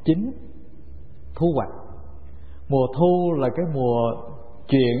chính thu hoạch, mùa thu là cái mùa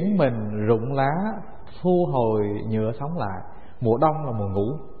chuyển mình rụng lá, thu hồi nhựa sống lại, mùa đông là mùa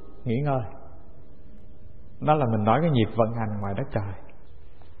ngủ nghỉ ngơi. Đó là mình nói cái nhịp vận hành ngoài đất trời.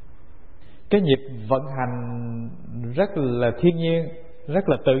 Cái nhịp vận hành rất là thiên nhiên, rất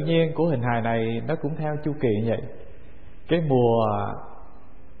là tự nhiên của hình hài này, nó cũng theo chu kỳ như vậy.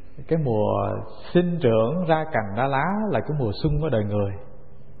 Cái mùa sinh trưởng ra cành ra lá là cái mùa xuân của đời người.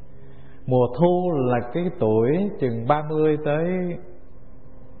 Mùa thu là cái tuổi chừng 30 tới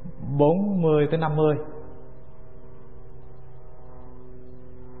 40 tới 50,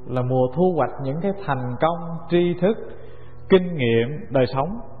 là mùa thu hoạch những cái thành công, tri thức, kinh nghiệm đời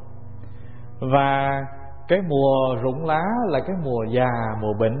sống. Và cái mùa rụng lá là cái mùa già,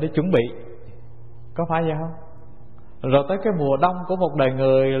 mùa bệnh để chuẩn bị. Có phải vậy không? Rồi tới cái mùa đông của một đời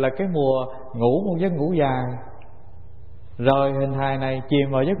người là cái mùa ngủ một giấc ngủ dài. Rồi hình hài này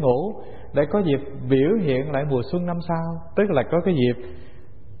chìm vào giấc ngủ để có dịp biểu hiện lại mùa xuân năm sau. Tức là có cái dịp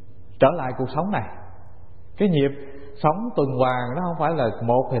trở lại cuộc sống này. Cái nhịp sống tuần hoàn, nó không phải là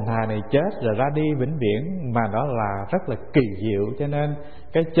một hình hài này chết rồi ra đi vĩnh viễn, mà đó là rất là kỳ diệu. Cho nên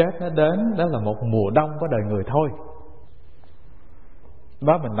cái chết nó đến đó là một mùa đông của đời người thôi.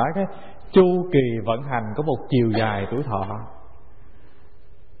 Đó mình nói cái chu kỳ vận hành có một chiều dài tuổi thọ.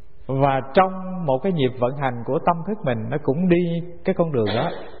 Và trong một cái nhịp vận hành của tâm thức mình, nó cũng đi cái con đường đó.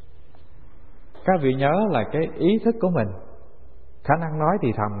 Các vị nhớ là cái ý thức của mình, khả năng nói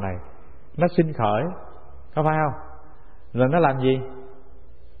thì thầm này, nó sinh khởi, có phải không? Rồi nó làm gì?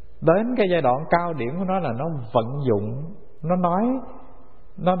 Đến cái giai đoạn cao điểm của nó là nó vận dụng,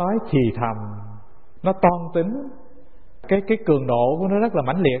 nó nói thì thầm, nó toan tính, cái cường độ của nó rất là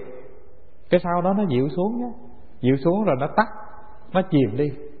mãnh liệt. Cái sau đó nó dịu xuống nhé, dịu xuống rồi nó tắt, nó chìm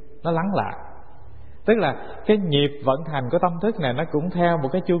đi, nó lắng lại. Tức là cái nhịp vận hành của tâm thức này nó cũng theo một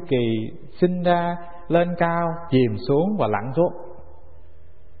cái chu kỳ sinh ra, lên cao, chìm xuống và lặn xuống.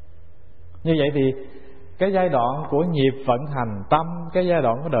 Như vậy thì cái giai đoạn của nhịp vận hành tâm, cái giai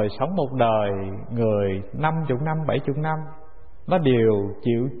đoạn của đời sống một đời người 50 năm, 70 năm, nó đều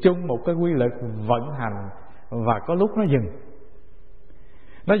chịu chung một cái quy luật vận hành. Và có lúc nó dừng.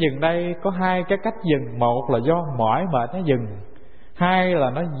 Nó dừng đây có hai cái cách dừng. Một là do mỏi mệt nó dừng, hai là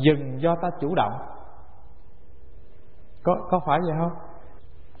nó dừng do ta chủ động. Có phải vậy không?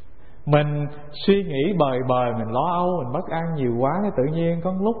 Mình suy nghĩ bời bời, mình lo âu, mình bất an nhiều quá, cái tự nhiên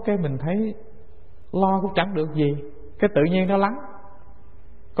có lúc cái mình thấy lo cũng chẳng được gì, cái tự nhiên nó lắng.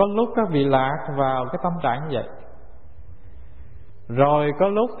 Có lúc nó bị lạc vào cái tâm trạng như vậy. Rồi có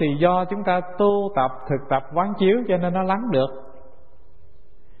lúc thì do chúng ta tu tập, thực tập quán chiếu cho nên nó lắng được.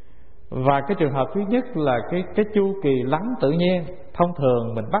 Và cái trường hợp thứ nhất là cái chu kỳ lắng tự nhiên. Thông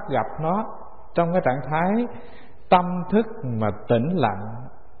thường mình bắt gặp nó trong cái trạng thái tâm thức mà tĩnh lặng,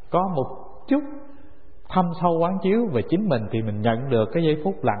 có một chút thâm sâu quán chiếu về chính mình, thì mình nhận được cái giây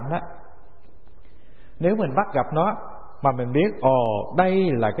phút lặng đó. Nếu mình bắt gặp nó mà mình biết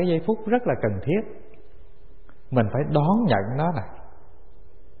đây là cái giây phút rất là cần thiết, mình phải đón nhận nó nè,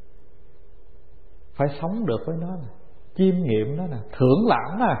 phải sống được với nó nè, chiêm nghiệm nó nè, thưởng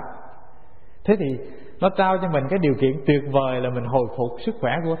lãm nè. Thế thì nó trao cho mình cái điều kiện tuyệt vời là mình hồi phục sức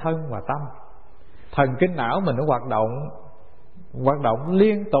khỏe của thân và tâm. Thần kinh não mình nó hoạt động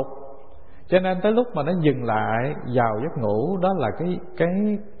liên tục. Cho nên tới lúc mà nó dừng lại vào giấc ngủ, đó là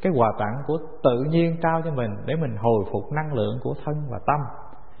cái quà tặng của tự nhiên trao cho mình để mình hồi phục năng lượng của thân và tâm.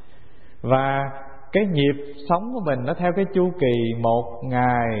 Và cái nhịp sống của mình nó theo cái chu kỳ một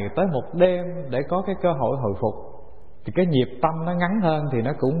ngày tới một đêm để có cái cơ hội hồi phục. Thì cái nhịp tâm nó ngắn hơn thì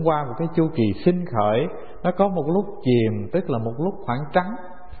nó cũng qua một cái chu kỳ sinh khởi, nó có một lúc chìm, tức là một lúc khoảng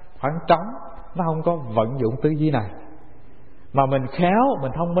trống, nó không có vận dụng tư duy này. Mà mình khéo,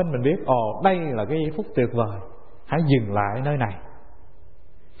 mình thông minh, mình biết đây là cái giây phút tuyệt vời, hãy dừng lại nơi này,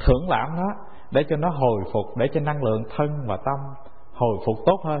 thưởng lãm nó để cho nó hồi phục, để cho năng lượng thân và tâm hồi phục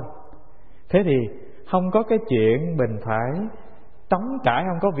tốt hơn. Thế thì không có cái chuyện mình phải trống trải,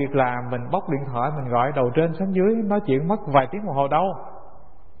 không có việc làm, mình bóc điện thoại, mình gọi đầu trên xuống dưới nói chuyện mất vài tiếng đồng hồ đâu.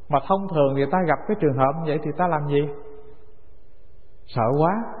 Mà thông thường người ta gặp cái trường hợp như vậy thì ta làm gì? Sợ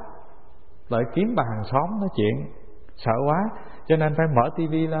quá, lại kiếm bà hàng xóm nói chuyện. Sợ quá cho nên phải mở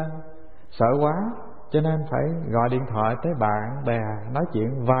tivi lên. Sợ quá cho nên phải gọi điện thoại tới bạn bè nói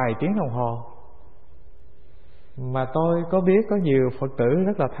chuyện vài tiếng đồng hồ. Mà tôi có biết có nhiều Phật tử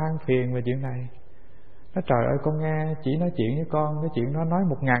rất là than phiền về chuyện này. Nói trời ơi, con nghe chỉ nói chuyện với con, cái chuyện nó nói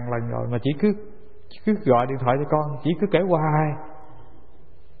 1000 lần rồi mà chỉ cứ gọi điện thoại cho con, chỉ cứ kể hoài.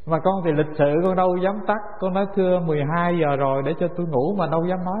 Mà con thì lịch sự, con đâu dám tắt. Con nói thưa 12 giờ rồi để cho tôi ngủ, mà đâu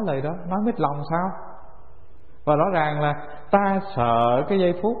dám nói lời đó, nói mít lòng sao. Và rõ ràng là ta sợ cái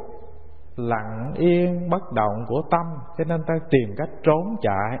giây phút lặng yên bất động của tâm, cho nên ta tìm cách trốn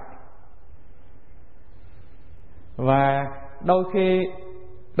chạy. Và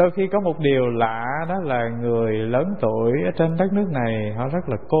đôi khi có một điều lạ, đó là người lớn tuổi ở trên đất nước này họ rất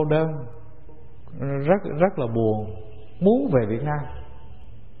là cô đơn, rất là buồn, muốn về Việt Nam.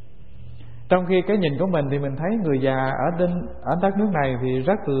 Trong khi cái nhìn của mình thì mình thấy người già ở đất nước này thì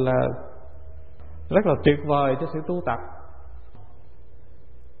rất là tuyệt vời cho sự tu tập.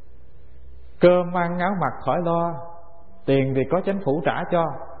 Cơm ăn áo mặc khỏi lo, tiền thì có chính phủ trả cho,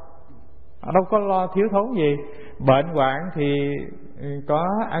 đâu có lo thiếu thốn gì. Bệnh hoạn thì có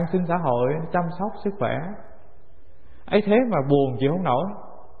an sinh xã hội chăm sóc sức khỏe. Ấy thế mà buồn chịu không nổi.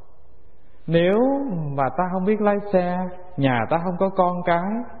 Nếu mà ta không biết lái xe, nhà ta không có con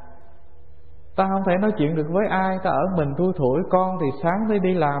cái, ta không thể nói chuyện được với ai, ta ở mình thui thủi. Con thì sáng tới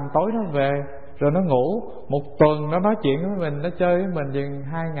đi làm, tối nó về, rồi nó ngủ. Một tuần nó nói chuyện với mình, nó chơi với mình chừng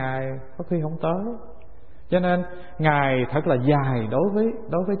 2 ngày, có khi không tới. Cho nên ngày thật là dài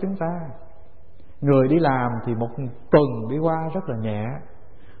đối với chúng ta. Người đi làm thì một tuần đi qua rất là nhẹ,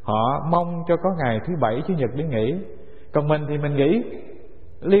 họ mong cho có ngày thứ Bảy Chủ nhật để nghỉ. Còn mình thì mình nghỉ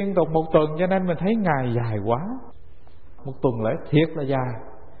liên tục một tuần, cho nên mình thấy ngày dài quá. Một tuần lễ thiệt là dài,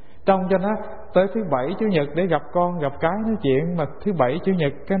 trông cho nó tới thứ Bảy Chủ nhật để gặp con gặp cái nói chuyện, mà thứ Bảy Chủ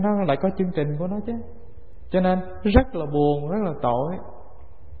nhật cái nó lại có chương trình của nó chứ. Cho nên rất là buồn, rất là tội.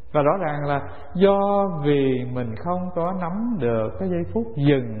 Và rõ ràng là do vì mình không có nắm được cái giây phút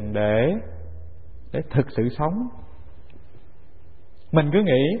dừng để thực sự sống. Mình cứ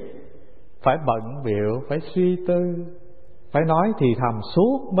nghĩ phải bận bịu, phải suy tư, phải nói thì thầm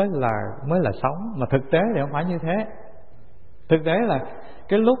suốt mới là sống. Mà thực tế thì không phải như thế. Thực tế là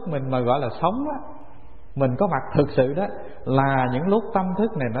cái lúc mình mà gọi là sống á, mình có mặt thực sự đó, là những lúc tâm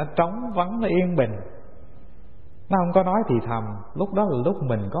thức này nó trống vắng, nó yên bình, nó không có nói thì thầm. Lúc đó là lúc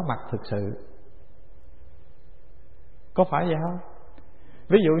mình có mặt thực sự. Có phải vậy không?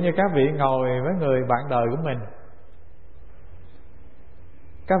 Ví dụ như các vị ngồi với người bạn đời của mình,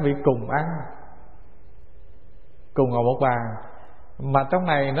 các vị cùng ăn, cùng ngồi một bàn, mà trong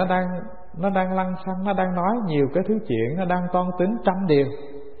này nó đang lăng xăng, nó đang nói nhiều cái thứ chuyện, nó đang toan tính trăm điều,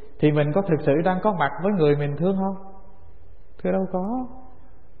 thì mình có thực sự đang có mặt với người mình thương không? Thưa đâu có.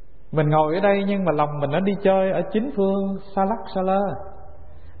 Mình ngồi ở đây nhưng mà lòng mình nó đi chơi ở chín phương xa lắc xa lơ.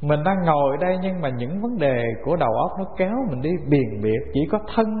 Mình đang ngồi ở đây nhưng mà những vấn đề của đầu óc nó kéo mình đi biền biệt. Chỉ có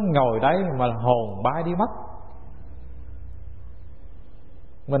thân ngồi đây mà hồn bay đi mất.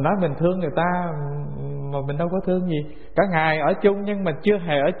 Mình nói mình thương người ta mà mình đâu có thương gì. Cả ngày ở chung nhưng mà chưa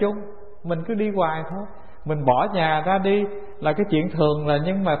hề ở chung, mình cứ đi hoài thôi. Mình bỏ nhà ra đi là cái chuyện thường là,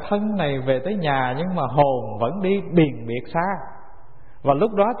 nhưng mà thân này về tới nhà nhưng mà hồn vẫn đi biền biệt xa. Và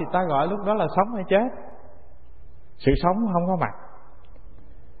lúc đó thì ta gọi lúc đó là sống hay chết. Sự sống không có mặt.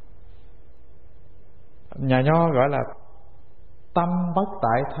 Nhà Nho gọi là tâm bất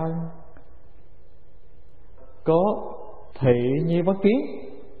tại thân, cố thị nhi bất kiến,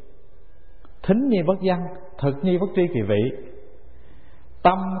 thính nhi bất văn, thực nhi bất tri kỳ vị.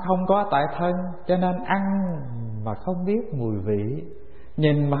 Tâm không có tại thân, cho nên ăn mà không biết mùi vị,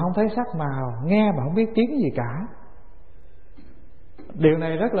 nhìn mà không thấy sắc màu, nghe mà không biết tiếng gì cả. Điều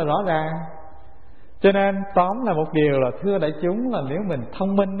này rất là rõ ràng. Cho nên tóm là một điều là, thưa đại chúng, là nếu mình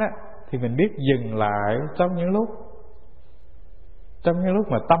thông minh á, thì mình biết dừng lại trong những lúc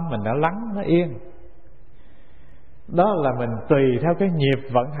mà tâm mình đã lắng, nó yên. Đó là mình tùy theo cái nhịp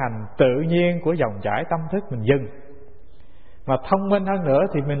vận hành tự nhiên của dòng chảy tâm thức mình dừng. Mà thông minh hơn nữa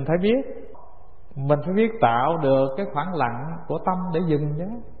thì mình phải biết tạo được cái khoảng lặng của tâm để dừng chứ.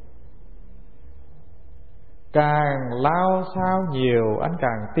 Càng lao sao nhiều, anh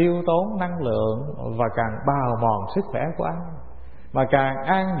càng tiêu tốn năng lượng và càng bào mòn sức khỏe của anh. Mà càng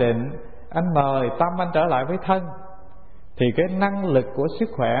an định, anh mời tâm anh trở lại với thân, thì cái năng lực của sức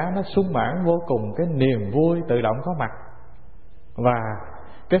khỏe nó sung mãn vô cùng, cái niềm vui tự động có mặt. Và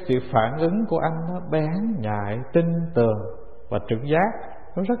cái sự phản ứng của anh nó bén nhạy, tinh tường và trực giác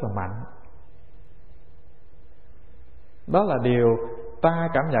nó rất là mạnh. Đó là điều ta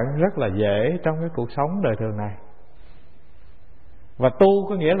cảm nhận rất là dễ trong cái cuộc sống đời thường này. Và tu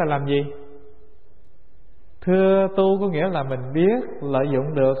có nghĩa là làm gì? Thưa, tu có nghĩa là mình biết lợi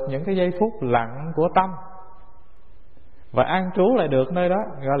dụng được những cái giây phút lặng của tâm và an trú lại được nơi đó,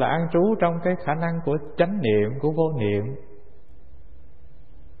 gọi là an trú trong cái khả năng của chánh niệm, của vô niệm.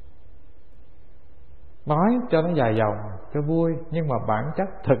 Nói cho nó dài dòng, cho vui, nhưng mà bản chất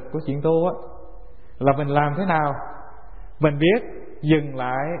thực của chuyện tu á là mình làm thế nào? Mình biết dừng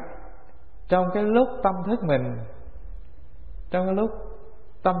lại trong cái lúc tâm thức mình, trong cái lúc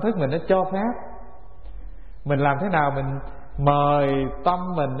tâm thức mình nó cho phép. Mình làm thế nào mình mời tâm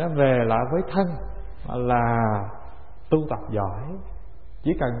mình nó về lại với thân, là tu tập giỏi.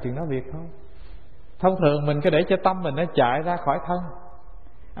 Chỉ cần chừng đó việc thôi. Thông thường mình cứ để cho tâm mình nó chạy ra khỏi thân.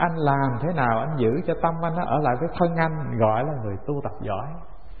 Anh làm thế nào anh giữ cho tâm anh nó ở lại với thân anh, gọi là người tu tập giỏi,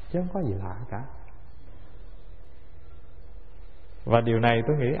 chứ không có gì lạ cả. Và điều này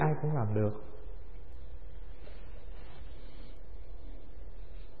tôi nghĩ ai cũng làm được.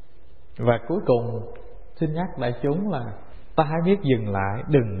 Và cuối cùng xin nhắc đại chúng là ta hãy biết dừng lại,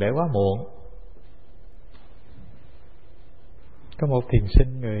 đừng để quá muộn. Có một thiền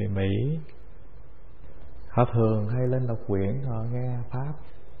sinh người Mỹ, họ thường hay lên đọc quyển, họ nghe Pháp.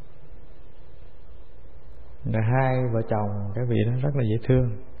 Rồi hai vợ chồng cái vị đó rất là dễ thương.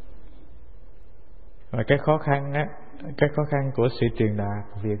 Và cái khó khăn của sự truyền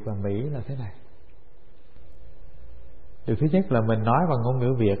đạt Việt và Mỹ là thế này. Điều thứ nhất là mình nói bằng ngôn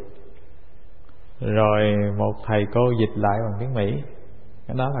ngữ Việt, rồi một thầy cô dịch lại bằng tiếng Mỹ.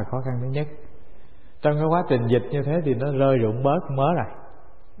 Cái đó là khó khăn thứ nhất. Trong cái quá trình dịch như thế thì nó rơi rụng bớt mớ rồi.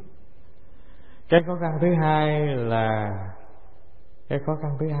 Cái khó khăn thứ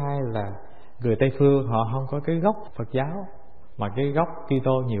hai là người Tây phương họ không có cái gốc Phật giáo, mà cái gốc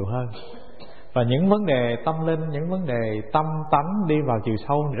Kitô nhiều hơn. Và những vấn đề tâm linh, những vấn đề tâm tánh đi vào chiều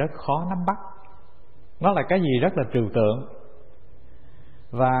sâu thì rất khó nắm bắt. Nó là cái gì rất là trừu tượng.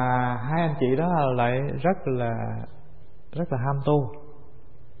 Và hai anh chị đó lại rất là ham tu.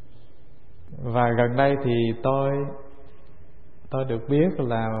 Và gần đây thì tôi được biết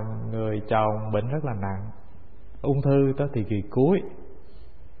là người chồng bệnh rất là nặng, ung thư tới thời kỳ cuối,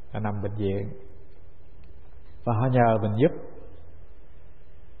 là nằm bệnh viện, và họ nhờ mình giúp.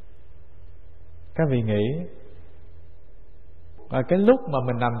 Các vị nghĩ ở cái lúc mà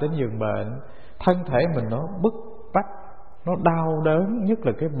mình nằm trên giường bệnh, thân thể mình nó bức bách, nó đau đớn, nhất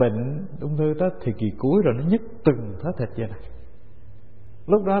là cái bệnh ung thư tới thời kỳ cuối rồi, nó nhức từng thớ thịt vậy này.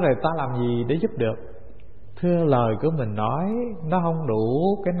 Lúc đó rồi ta làm gì để giúp được? Thưa, lời của mình nói nó không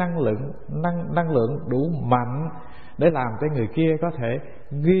đủ cái năng lượng đủ mạnh để làm cho người kia có thể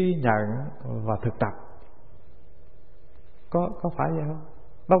ghi nhận và thực tập. Có phải vậy không?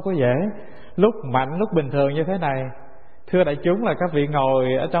 Đâu có dễ. Lúc mạnh, lúc bình thường như thế này, thưa đại chúng, là các vị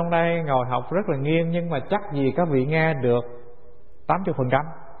ngồi ở trong đây, ngồi học rất là nghiêm, nhưng mà chắc gì các vị nghe được 80%.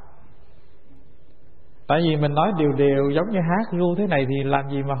 Tại vì mình nói đều giống như hát ru thế này thì làm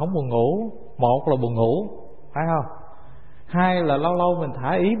gì mà không buồn ngủ. Một là buồn ngủ, phải không? Hai là lâu lâu mình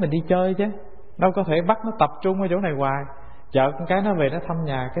thả ý mình đi chơi chứ, đâu có thể bắt nó tập trung ở chỗ này hoài. Chợt cái nó về nó thăm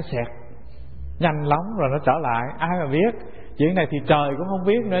nhà cái xẹt nhanh lắm rồi nó trở lại. Ai mà biết? Chuyện này thì trời cũng không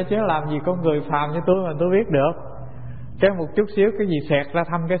biết nữa chứ, làm gì con người phàm như tôi mà tôi biết được. Cái một chút xíu cái gì xẹt ra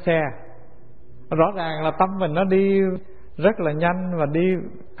thăm cái xe, rõ ràng là tâm mình nó đi rất là nhanh và đi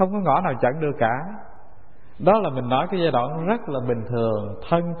không có ngõ nào chặn được cả. Đó là mình nói cái giai đoạn rất là bình thường,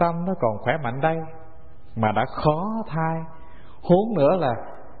 thân tâm nó còn khỏe mạnh đây mà đã khó thai. Huống nữa là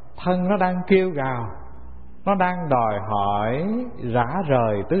thân nó đang kêu gào, nó đang đòi hỏi rã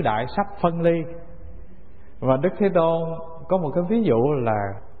rời tứ đại sắp phân ly. Và Đức Thế Tôn có một cái ví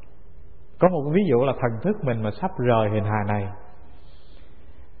dụ là thần thức mình mà sắp rời hình hài này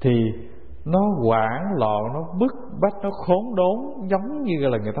thì nó hoảng loạn, nó bức bách, nó khốn đốn, giống như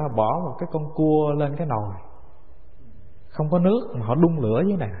là người ta bỏ một cái con cua lên cái nồi không có nước mà họ đun lửa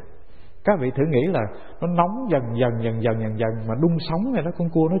dưới này. Các vị thử nghĩ là nó nóng dần dần mà đun sống này, đó con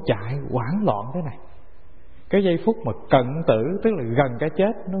cua nó chạy hoảng loạn thế này. Cái giây phút mà cận tử, tức là gần cái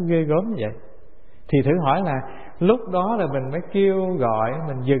chết, nó ghê gớm như vậy. Thì thử hỏi là lúc đó là mình mới kêu gọi,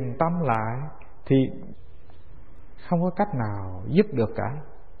 mình dừng tâm lại thì không có cách nào giúp được cả.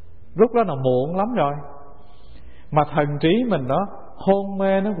 Lúc đó là muộn lắm rồi. Mà thần trí mình nó hôn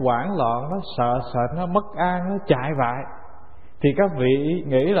mê, nó hoảng loạn, nó sợ sệt, nó bất an, nó chạy vại. Thì các vị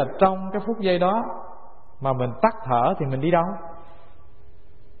nghĩ là trong cái phút giây đó mà mình tắt thở thì mình đi đâu?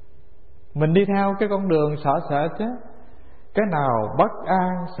 Mình đi theo cái con đường sợ sệt chứ. Cái nào bất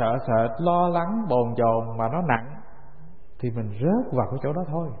an, sợ sệt, lo lắng, bồn chồn mà nó nặng thì mình rớt vào cái chỗ đó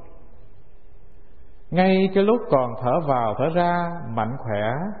thôi. Ngay cái lúc còn thở vào thở ra mạnh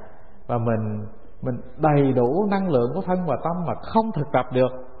khỏe và mình đầy đủ năng lượng của thân và tâm mà không thực tập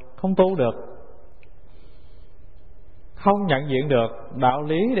được, không tu được, không nhận diện được đạo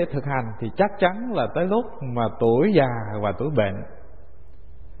lý để thực hành, thì chắc chắn là tới lúc mà tuổi già và tuổi bệnh,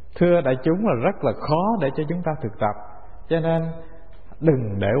 thưa đại chúng, là rất là khó để cho chúng ta thực tập. Cho nên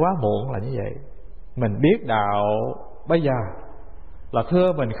đừng để quá muộn là như vậy. Mình biết đạo bây giờ là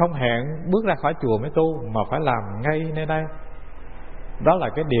thưa mình không hẹn bước ra khỏi chùa mới tu, mà phải làm ngay nơi đây. Đó là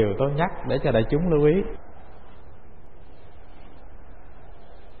cái điều tôi nhắc để cho đại chúng lưu ý.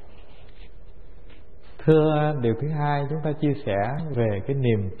 Thưa, điều thứ hai chúng ta chia sẻ về cái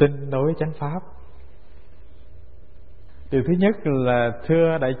niềm tin đối với chánh pháp. Điều thứ nhất là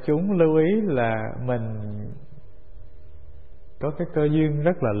thưa đại chúng lưu ý là mình có cái cơ duyên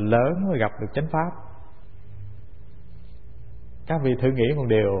rất là lớn mới gặp được chánh pháp. Các vị thử nghĩ một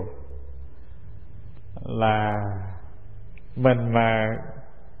điều là mình mà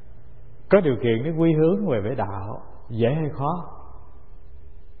có điều kiện để quy hướng về với đạo, dễ hay khó?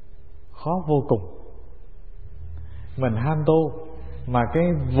 Khó vô cùng. Mình ham tu mà cái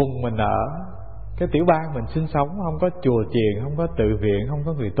vùng mình ở, cái tiểu bang mình sinh sống không có chùa chiền, không có tự viện, không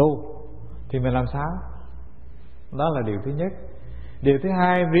có người tu thì mình làm sao? Đó là điều thứ nhất. Điều thứ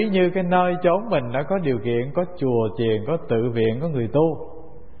hai, ví như cái nơi chốn mình đã có điều kiện, có chùa chiền, có tự viện, có người tu,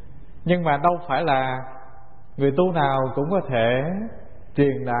 nhưng mà đâu phải là người tu nào cũng có thể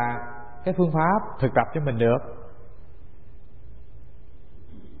truyền đạt cái phương pháp thực tập cho mình được.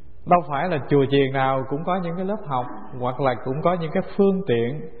 Đâu phải là chùa chiền nào cũng có những cái lớp học, hoặc là cũng có những cái phương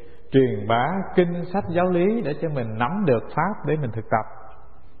tiện truyền bá kinh sách giáo lý để cho mình nắm được pháp để mình thực tập.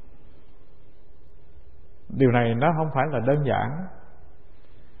 Điều này nó không phải là đơn giản.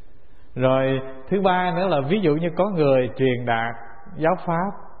 Rồi thứ ba nữa là ví dụ như có người truyền đạt giáo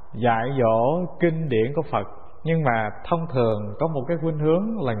pháp, dạy dỗ kinh điển của Phật, nhưng mà thông thường có một cái khuynh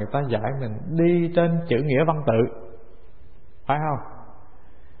hướng là người ta dạy mình đi trên chữ nghĩa văn tự, phải không?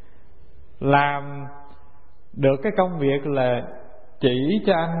 Làm được cái công việc là chỉ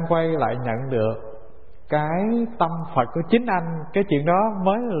cho anh quay lại nhận được cái tâm Phật của chính anh, cái chuyện đó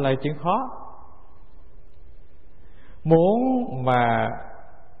mới là chuyện khó.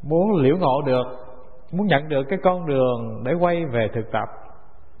 Muốn liễu ngộ được, muốn nhận được cái con đường để quay về thực tập,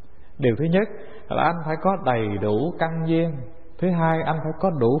 điều thứ nhất là anh phải có đầy đủ căn duyên. Thứ hai, anh phải có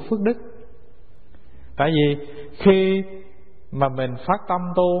đủ phước đức. Tại vì khi mà mình phát tâm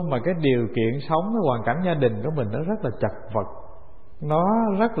tu mà cái điều kiện sống, cái hoàn cảnh gia đình của mình nó rất là chật vật, nó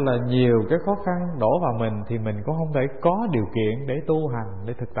rất là nhiều cái khó khăn đổ vào mình, thì mình cũng không thể có điều kiện để tu hành,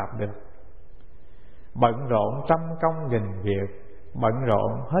 để thực tập được. Bận rộn trăm công nghìn việc, bận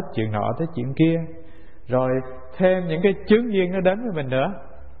rộn hết chuyện nọ tới chuyện kia, rồi thêm những cái chướng duyên nó đến với mình nữa.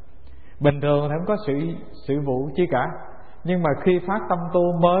 Bình thường thì không có sự vụ chi cả, nhưng mà khi phát tâm tu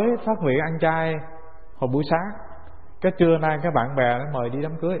mới phát nguyện ăn chay hồi buổi sáng, cái trưa nay các bạn bè nó mời đi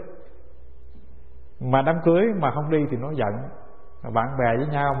đám cưới, mà đám cưới mà không đi thì nó giận. Bạn bè với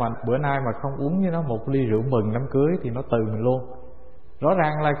nhau mà bữa nay mà không uống với nó một ly rượu mừng đám cưới thì nó từ mình luôn. Rõ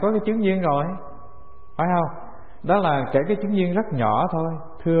ràng là có cái chứng duyên rồi, phải không? Đó là kể cái chứng duyên rất nhỏ thôi,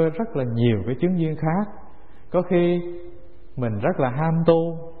 thưa rất là nhiều cái chứng duyên khác. Có khi mình rất là ham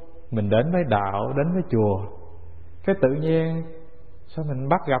tu, mình đến với đạo, đến với chùa, cái tự nhiên sao mình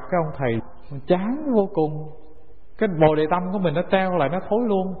bắt gặp cái ông thầy mình chán vô cùng, cái bồ đề tâm của mình nó treo lại, nó thối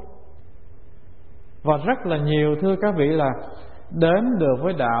luôn. Và rất là nhiều, thưa các vị, là đến được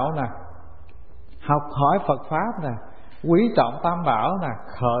với đạo nè, học hỏi Phật Pháp nè, quý trọng Tam Bảo nè,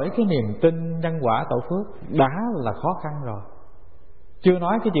 khởi cái niềm tin nhân quả tổ phước đã là khó khăn rồi, chưa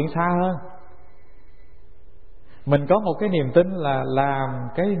nói cái chuyện xa hơn. Mình có một cái niềm tin là làm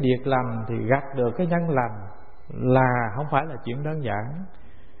cái việc lành thì gặt được cái nhân lành là không phải là chuyện đơn giản.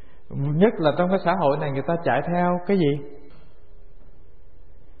 Nhất là trong cái xã hội này, người ta chạy theo cái gì?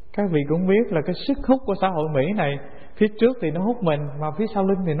 Các vị cũng biết là cái sức hút của xã hội Mỹ này, phía trước thì nó hút mình, mà phía sau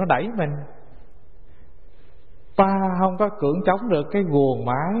lưng thì nó đẩy mình. Ta không có cưỡng chống được cái guồng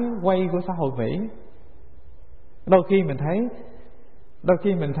máy quay của xã hội Mỹ. Đôi khi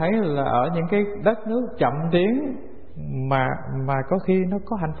mình thấy là ở những cái đất nước chậm tiến mà có khi nó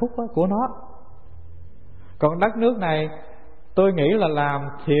có hạnh phúc của nó. Còn đất nước này tôi nghĩ là làm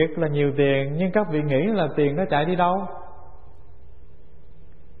thiệt là nhiều tiền, nhưng các vị nghĩ là tiền nó chạy đi đâu?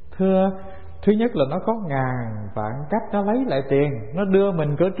 Thưa, thứ nhất là nó có ngàn vạn cách nó lấy lại tiền. Nó đưa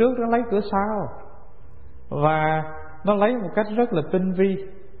mình cửa trước, nó lấy cửa sau, và nó lấy một cách rất là tinh vi.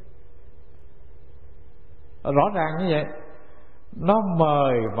 Rõ ràng như vậy. Nó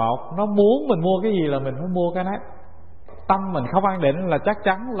mời mọc, nó muốn mình mua cái gì là mình phải mua cái đấy. Tâm mình không an định là chắc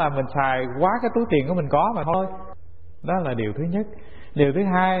chắn là mình xài quá cái túi tiền của mình có mà thôi. Đó là điều thứ nhất. Điều thứ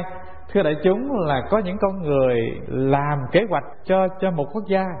hai, thưa đại chúng, là có những con người làm kế hoạch cho một quốc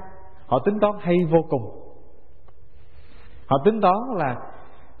gia. Họ tính toán hay vô cùng. Họ tính toán là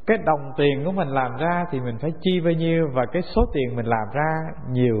cái đồng tiền của mình làm ra thì mình phải chi bao nhiêu, và cái số tiền mình làm ra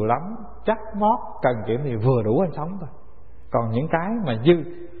nhiều lắm, chắc mót cần kiểu thì vừa đủ anh sống thôi. Còn những cái mà dư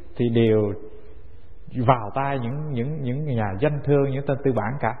thì đều vào tay những nhà doanh thương, những tên tư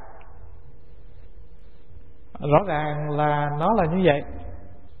bản cả. Rõ ràng là nó là như vậy.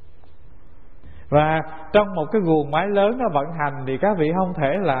 Và trong một cái guồng máy lớn nó vận hành thì các vị không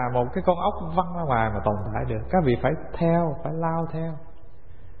thể là một cái con ốc văng ra ngoài mà tồn tại được. Các vị phải theo, phải lao theo.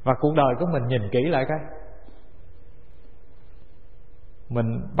 Và cuộc đời của mình nhìn kỹ lại coi.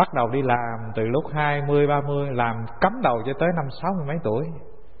 Mình bắt đầu đi làm từ lúc 20, 30, làm cắm đầu cho tới 50, 60 mấy tuổi.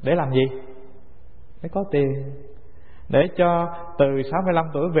 Để làm gì? Để có tiền. Để cho từ 65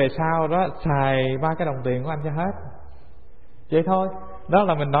 tuổi về sau đó xài 3 cái đồng tiền của anh cho hết. Vậy thôi. Đó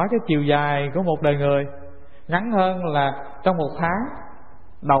là mình nói cái chiều dài của một đời người. Ngắn hơn là trong một tháng,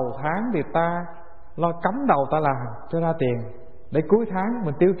 đầu tháng thì ta lo cắm đầu ta làm cho ra tiền, để cuối tháng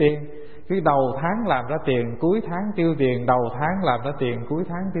mình tiêu tiền. Cái đầu tháng làm ra tiền, cuối tháng tiêu tiền, đầu tháng làm ra tiền, cuối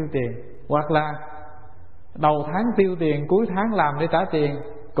tháng tiêu tiền. Hoặc là đầu tháng tiêu tiền, cuối tháng làm để trả tiền,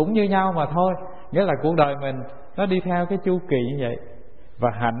 cũng như nhau mà thôi. Nghĩa là cuộc đời mình nó đi theo cái chu kỳ như vậy. Và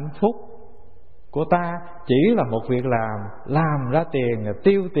hạnh phúc của ta chỉ là một việc làm ra tiền,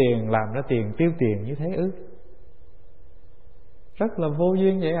 tiêu tiền, làm ra tiền, tiêu tiền như thế ư? Rất là vô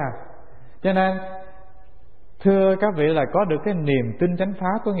duyên vậy à. Cho nên thưa các vị, là có được cái niềm tin chánh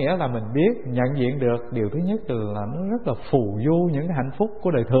pháp có nghĩa là mình biết nhận diện được điều thứ nhất là nó rất là phù du những cái hạnh phúc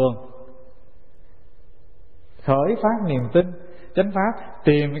của đời thường. khởi phát niềm tin chánh pháp,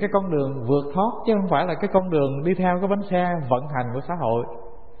 tìm cái con đường vượt thoát, chứ không phải là cái con đường đi theo cái bánh xe vận hành của xã hội.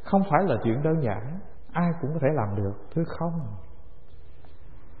 Không phải là chuyện đơn giản, ai cũng có thể làm được, thưa không.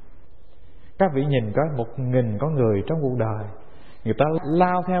 Các vị nhìn có 1.000 con người trong cuộc đời, người ta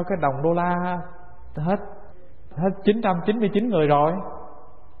lao theo cái đồng đô la hết 999 người rồi.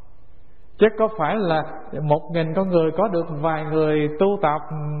 Chứ có phải là 1.000 con người có được vài người tu tập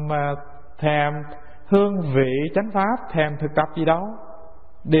mà thèm hương vị chánh pháp, thèm thực tập gì đâu.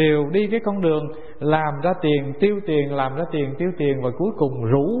 Đều đi cái con đường làm ra tiền, tiêu tiền, làm ra tiền, tiêu tiền, và cuối cùng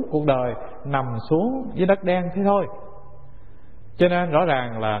rũ cuộc đời nằm xuống dưới đất đen thế thôi. Cho nên rõ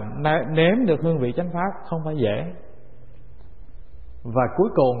ràng là nếm được hương vị chánh pháp không phải dễ. Và cuối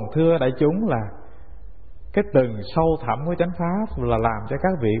cùng thưa đại chúng là cái từng sâu thẳm của chánh pháp là làm cho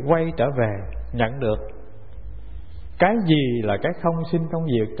các vị quay trở về nhận được cái gì là cái không sinh không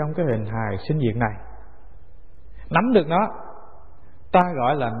diệt trong cái hình hài sinh diệt này. Nắm được nó, ta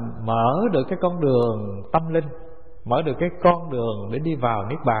gọi là mở được cái con đường tâm linh, mở được cái con đường để đi vào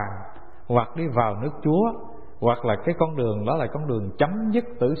Niết Bàn, hoặc đi vào nước Chúa, hoặc là cái con đường đó là con đường chấm dứt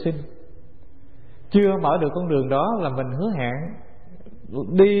tử sinh. Chưa mở được con đường đó là mình hứa hẹn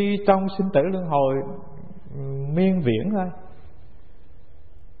đi trong sinh tử luân hồi miên viễn thôi.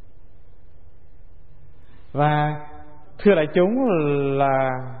 Và thưa đại chúng là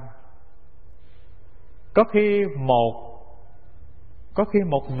có khi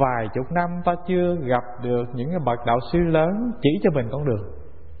một vài chục năm ta chưa gặp được những cái bậc đạo sư lớn chỉ cho mình con đường.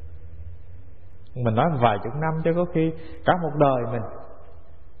 Mình nói vài chục năm chứ có khi cả một đời mình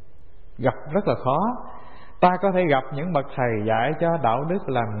gặp rất là khó. Ta có thể gặp những bậc thầy dạy cho đạo đức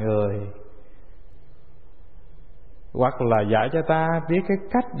làm người, hoặc là dạy cho ta biết cái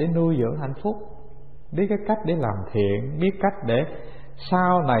cách để nuôi dưỡng hạnh phúc, biết cái cách để làm thiện, biết cách để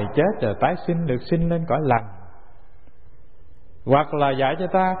sau này chết rồi tái sinh được sinh lên cõi lành, hoặc là dạy cho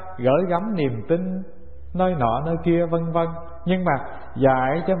ta gửi gắm niềm tin nơi nọ nơi kia vân vân. Nhưng mà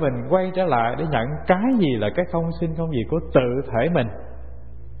dạy cho mình quay trở lại để nhận cái gì là cái không sinh không diệt của tự thể mình,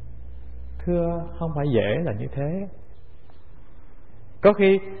 thưa không phải dễ là như thế. Có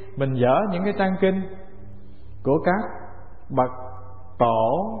khi mình dở những cái trang kinh của các bậc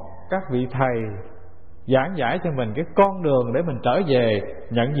tổ, các vị thầy giảng giải cho mình cái con đường để mình trở về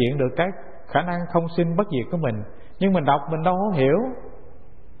nhận diện được cái khả năng không sinh bất diệt của mình, nhưng mình đọc mình đâu có hiểu.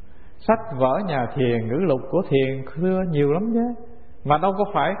 Sách vở nhà thiền, ngữ lục của thiền xưa nhiều lắm chứ, mà đâu có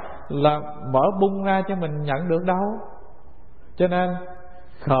phải là mở bung ra cho mình nhận được đâu. Cho nên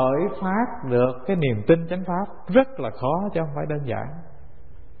khởi phát được cái niềm tin chánh pháp rất là khó, chứ không phải đơn giản.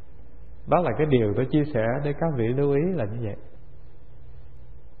 Đó là cái điều tôi chia sẻ để các vị lưu ý là như vậy.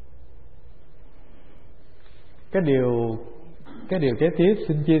 Cái điều kế tiếp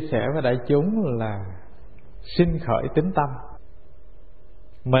xin chia sẻ với đại chúng là sinh khởi tín tâm.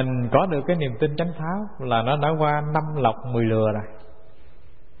 Mình có được cái niềm tin chánh pháp là nó đã qua 5 lọc 10 lừa rồi,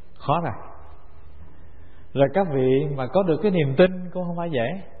 khó rồi. Rồi các vị mà có được cái niềm tin cũng không phải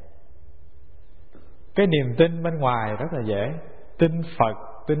dễ. Cái niềm tin bên ngoài rất là dễ, tin Phật,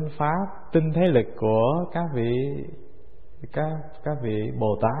 tin Pháp, tin thế lực của các vị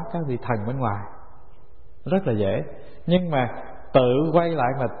Bồ Tát, các vị thần bên ngoài rất là dễ. Nhưng mà tự quay lại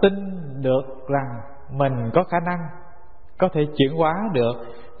mà tin được rằng mình có khả năng có thể chuyển hóa được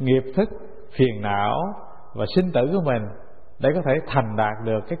nghiệp thức, phiền não và sinh tử của mình để có thể thành đạt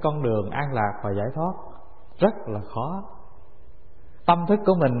được cái con đường an lạc và giải thoát rất là khó. Tâm thức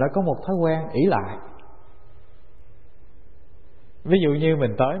của mình đã có một thói quen ỷ lại. Ví dụ như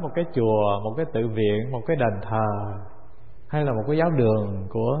mình tới một cái chùa, một cái tự viện, một cái đền thờ, hay là một cái giáo đường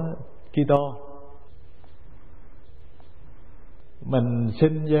của Kitô, mình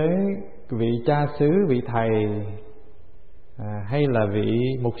xin với vị cha xứ, vị thầy hay là vị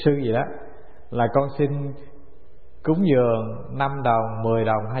mục sư gì đó là con xin cúng dường 5 đồng, 10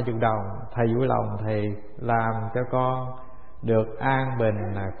 đồng, 20 đồng. Thầy vui lòng thầy làm cho con được an bình,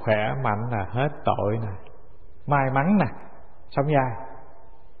 khỏe mạnh, hết tội, may mắn, sống dài,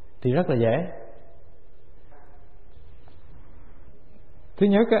 thì rất là dễ. Thứ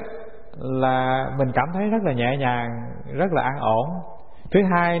nhất là mình cảm thấy rất là nhẹ nhàng, rất là an ổn. Thứ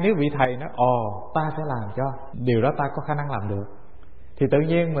hai, nếu vị thầy nói ta sẽ làm cho điều đó, ta có khả năng làm được, thì tự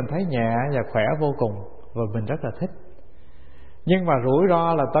nhiên mình thấy nhẹ và khỏe vô cùng, và mình rất là thích. Nhưng mà rủi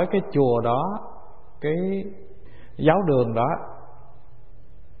ro là tới cái chùa đó, cái giáo đường đó,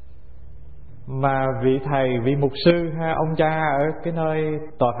 mà vị thầy, vị mục sư hay ông cha ở cái nơi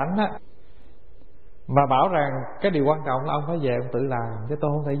tòa thánh á, mà bảo rằng cái điều quan trọng là ông phải về ông tự làm, chứ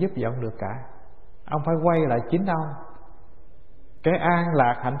tôi không thể giúp gì ông được cả. Ông phải quay lại chính ông, cái an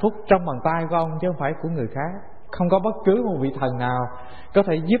lạc hạnh phúc trong bàn tay của ông chứ không phải của người khác. Không có bất cứ một vị thần nào có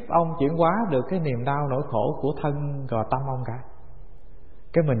thể giúp ông chuyển hóa được cái niềm đau nỗi khổ của thân và tâm ông cả.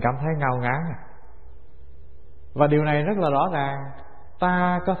 Cái mình cảm thấy ngao ngán. Và điều này rất là rõ ràng.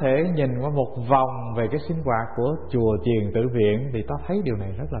 Ta có thể nhìn qua một vòng về cái sinh hoạt của chùa chiền tự viện thì ta thấy điều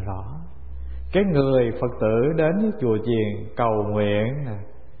này rất là rõ. Cái người Phật tử đến với chùa chiền cầu nguyện nè,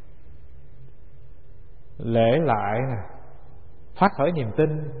 lễ lại nè, phát khởi niềm tin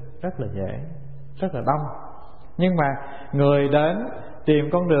rất là dễ, rất là đông. Nhưng mà người đến tìm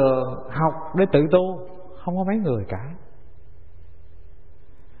con đường học để tự tu không có mấy người cả.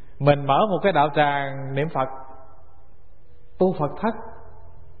 Mình mở một cái đạo tràng niệm Phật, tu Phật thất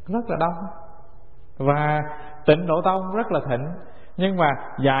rất là đông, và Tịnh Độ Tông rất là thịnh. Nhưng mà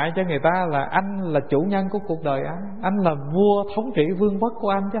dạy cho người ta là anh là chủ nhân của cuộc đời anh là vua thống trị vương quốc của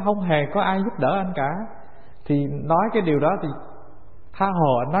anh, chứ không hề có ai giúp đỡ anh cả. Thì nói cái điều đó thì tha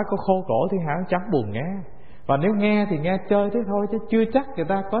hồ anh nói có khô cổ thiên hạ chẳng buồn nghe. Và nếu nghe thì nghe chơi thế thôi, chứ chưa chắc người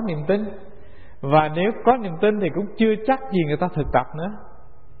ta có niềm tin. Và nếu có niềm tin thì cũng chưa chắc gì người ta thực tập nữa.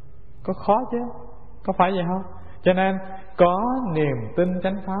 Có khó chứ, có phải vậy không? Cho nên có niềm tin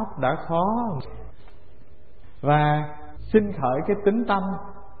chánh pháp đã khó. Và sinh khởi cái tính tâm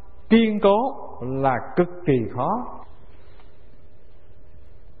kiên cố là cực kỳ khó.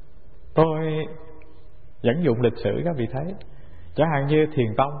 Tôi dẫn dụng lịch sử các vị thấy, chẳng hạn như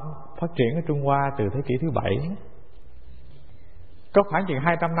Thiền Tông phát triển ở Trung Hoa từ thế kỷ thứ 7, có khoảng chừng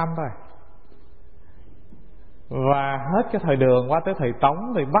 200 năm thôi. Và hết cái thời Đường qua tới thời Tống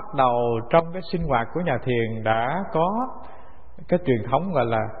thì bắt đầu trong cái sinh hoạt của nhà thiền đã có cái truyền thống gọi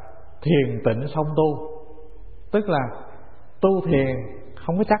là thiền tịnh song tu. Tức là tu thiền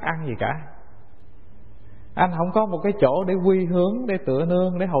không có chắc ăn gì cả. Anh không có một cái chỗ để quy hướng, để tựa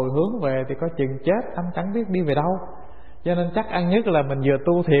nương, để hồi hướng về thì có chừng chết, anh chẳng biết đi về đâu. Cho nên chắc ăn nhất là mình vừa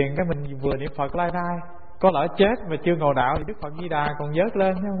tu thiền cái mình vừa niệm Phật lai rai. Có lỡ chết mà chưa ngộ đạo thì Đức Phật Di Đà còn vớt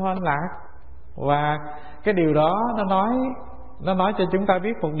lên chứ không thôi anh lạc. Và cái điều đó nó nói cho chúng ta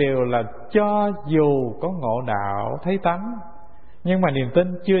biết một điều là cho dù có ngộ đạo thấy tánh, nhưng mà niềm tin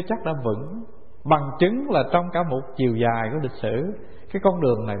chưa chắc đã vững. Bằng chứng là trong cả một chiều dài của lịch sử, cái con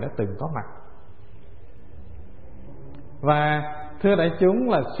đường này đã từng có mặt. Và thưa đại chúng,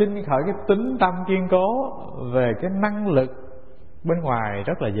 là sinh khởi cái tính tâm kiên cố về cái năng lực bên ngoài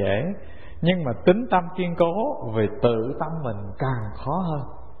rất là dễ, nhưng mà tính tâm kiên cố về tự tâm mình càng khó hơn.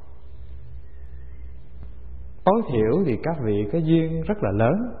 Tối thiểu thì các vị có duyên rất là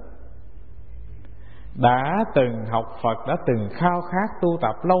lớn, đã từng học Phật, đã từng khao khát tu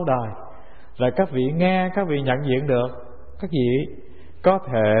tập lâu đời, rồi các vị nghe, các vị nhận diện được, các vị có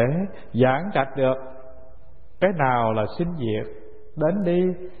thể giảng trạch được cái nào là sinh diệt đến đi,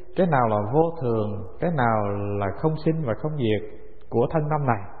 cái nào là vô thường, cái nào là không sinh và không diệt của thân tâm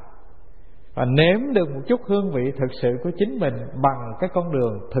này, và nếm được một chút hương vị thực sự của chính mình bằng cái con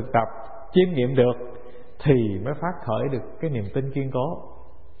đường thực tập chiêm nghiệm được, thì mới phát khởi được cái niềm tin kiên cố.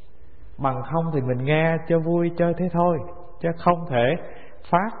 Bằng không thì mình nghe cho vui chơi thế thôi, chứ không thể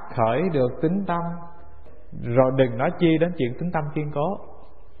phát khởi được tính tâm, rồi đừng nói chi đến chuyện tính tâm kiên cố.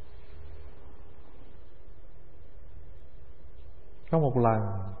 Có một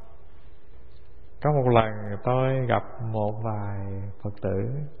lần tôi gặp một vài Phật tử,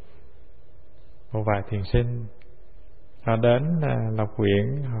 một vài thiền sinh, họ đến Lộc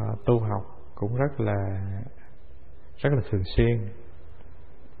Quyển, họ tu học cũng rất là thường xuyên.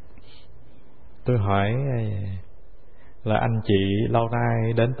 Tôi hỏi là anh chị lâu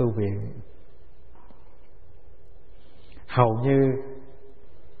nay đến tu viện, hầu như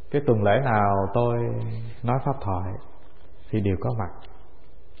cái tuần lễ nào tôi nói pháp thoại thì đều có mặt.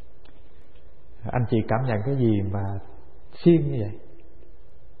 Anh chị cảm nhận cái gì mà siêng như vậy?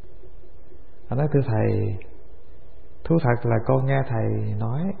 Anh nói thưa thầy, thú thật là con nghe thầy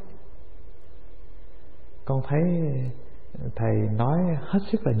nói, con thấy thầy nói hết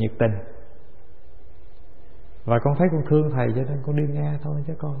sức là nhiệt tình, và con thấy con thương thầy cho nên con đi nghe thôi,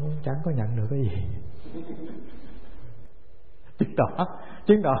 chứ con cũng chẳng có nhận được cái gì.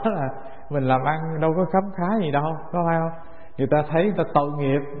 Chứng tỏ là mình làm ăn đâu có khấm khá gì đâu, có phải không? Người ta thấy người ta tội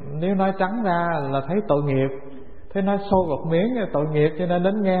nghiệp, nếu nói trắng ra là thấy tội nghiệp, thế nói xô gọt miếng là tội nghiệp, cho nên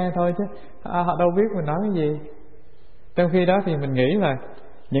đến nghe thôi, chứ họ đâu biết mình nói cái gì. Trong khi đó thì mình nghĩ là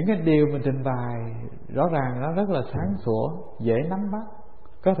những cái điều mình trình bày rõ ràng nó rất là sáng sủa, dễ nắm bắt,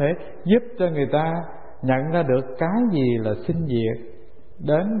 có thể giúp cho người ta nhận ra được cái gì là sinh diệt,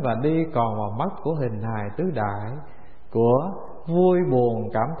 đến và đi còn vào mất của hình hài tứ đại, của vui buồn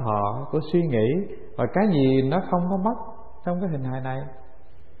cảm thọ, của suy nghĩ, và cái gì nó không có mất trong cái hình hài này.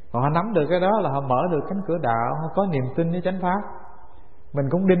 Và họ nắm được cái đó là họ mở được cánh cửa đạo, họ có niềm tin với chánh pháp. Mình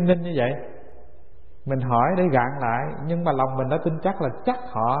cũng đinh ninh như vậy. Mình hỏi để gạn lại, nhưng mà lòng mình đã tin chắc là chắc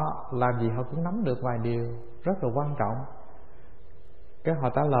họ làm gì họ cũng nắm được vài điều rất là quan trọng. Cái họ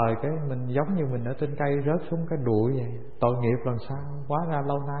trả lời cái mình giống như mình ở trên cây rớt xuống cái bụi vậy. Tội nghiệp làm sao, hóa ra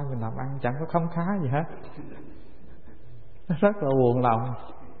lâu nay mình làm ăn chẳng có khấm khá gì hết. Rất là buồn lòng.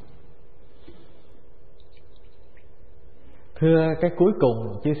 Thưa, cái cuối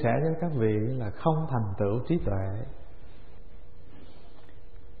cùng chia sẻ với các vị là không thành tựu trí tuệ.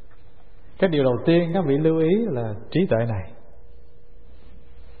 Cái điều đầu tiên các vị lưu ý là trí tuệ này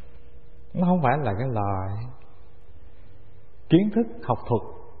nó không phải là cái loại kiến thức học thuật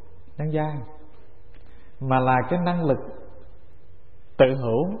nhân gian, mà là cái năng lực tự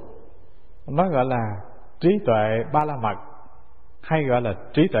hữu. Nó gọi là trí tuệ ba la mật, hay gọi là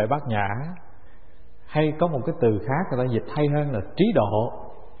trí tuệ bát nhã, hay có một cái từ khác người ta dịch hay hơn là trí độ.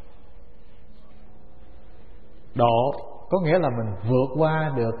 Độ có nghĩa là mình vượt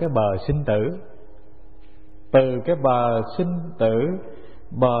qua được cái bờ sinh tử. Từ cái bờ sinh tử,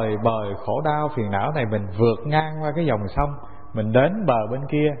 bời khổ đau phiền não này, mình vượt ngang qua cái dòng sông, mình đến bờ bên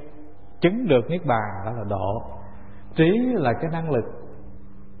kia chứng được niết bàn, đó là độ. Trí là cái năng lực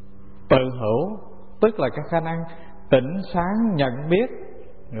tự hữu, tức là cái khả năng tỉnh sáng nhận biết,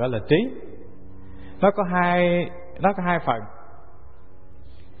 gọi là trí. Nó có hai phần.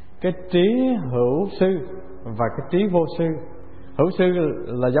 Cái trí hữu sư và cái trí vô sư. Hữu sư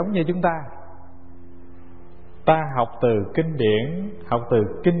là giống như chúng ta học từ kinh điển, học từ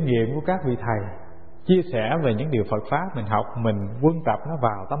kinh nghiệm của các vị thầy, chia sẻ về những điều Phật Pháp mình học, mình quân tập nó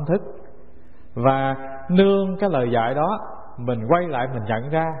vào tâm thức, và nương cái lời dạy đó mình quay lại mình nhận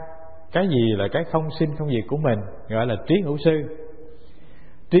ra cái gì là cái không sinh không diệt của mình, gọi là trí hữu sư.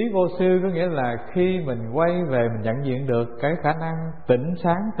 Trí vô sư có nghĩa là khi mình quay về mình nhận diện được cái khả năng tỉnh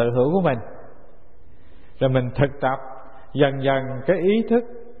sáng tự hữu của mình, rồi mình thực tập dần dần cái ý thức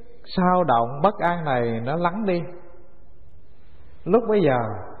sao động bất an này nó lắng đi. Lúc bấy giờ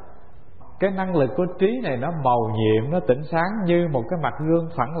cái năng lực của trí này nó màu nhiệm, nó tỉnh sáng như một cái mặt gương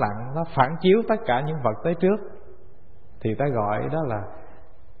phẳng lặng, nó phản chiếu tất cả những vật tới trước. Thì ta gọi đó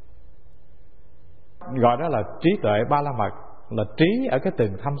là trí tuệ ba la mật, là trí ở cái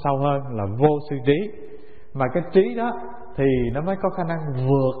tầng thâm sâu hơn, là vô sư trí. Mà cái trí đó thì nó mới có khả năng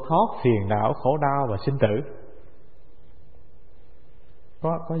vượt thoát phiền não, khổ đau và sinh tử.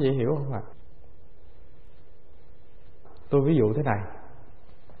 Có dễ hiểu không ạ? Tôi ví dụ thế này.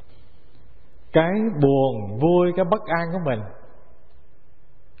 Cái buồn, vui, cái bất an của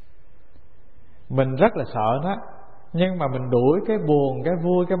mình rất là sợ nó. Nhưng mà mình đuổi cái buồn, cái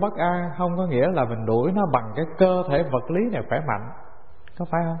vui, cái bất an không có nghĩa là mình đuổi nó bằng cái cơ thể vật lý này khỏe mạnh. Có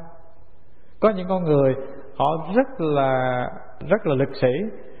phải không? Có những con người họ rất là lực sĩ,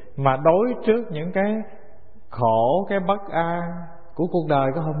 mà đối trước những cái khổ, cái bất an của cuộc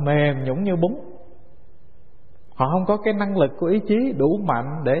đời có họ mềm nhũn như bún. Họ không có cái năng lực của ý chí đủ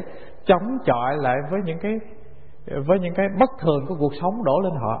mạnh để chống chọi lại với những cái bất thường của cuộc sống đổ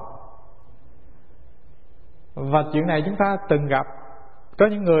lên họ. Và chuyện này chúng ta từng gặp. Có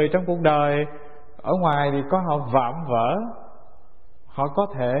những người trong cuộc đời ở ngoài thì có họ vạm vỡ, họ có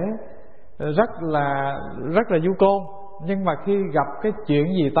thể rất là du côn, nhưng mà khi gặp cái chuyện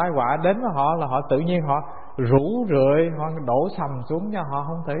gì tai họa đến với họ là họ tự nhiên họ rũ rượi, họ đổ sầm xuống, cho họ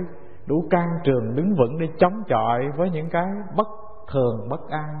không thể đủ can trường đứng vững để chống chọi với những cái bất thường, bất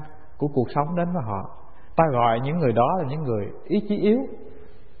an của cuộc sống đến với họ. Ta gọi những người đó là những người ý chí yếu.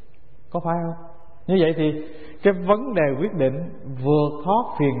 Có phải không? Như vậy thì cái vấn đề quyết định vượt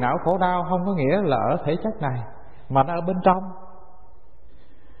thoát phiền não khổ đau không có nghĩa là ở thể chất này, mà nó ở bên trong.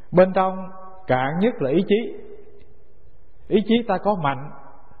 Bên trong cạn nhất là ý chí. Ý chí ta có mạnh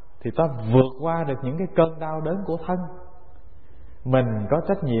thì ta vượt qua được những cái cơn đau đớn của thân. Mình có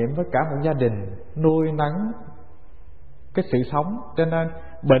trách nhiệm với cả một gia đình, nuôi nấng cái sự sống, cho nên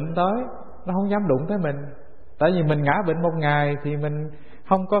bệnh tới nó không dám đụng tới mình. Tại vì mình ngã bệnh một ngày thì mình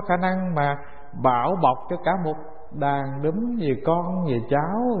không có khả năng mà bảo bọc cho cả một đàn đúm về con, về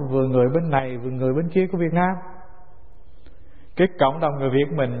cháu, vừa người bên này vừa người bên kia của Việt Nam. Cái cộng đồng người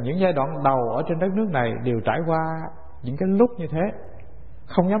Việt mình những giai đoạn đầu ở trên đất nước này đều trải qua những cái lúc như thế,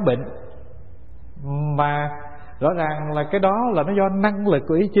 không dám bệnh. Mà rõ ràng là cái đó là nó do năng lực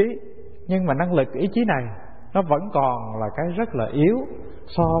của ý chí. Nhưng mà năng lực của ý chí này nó vẫn còn là cái rất là yếu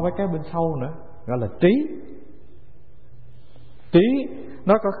so với cái bên sâu nữa, gọi là trí. Trí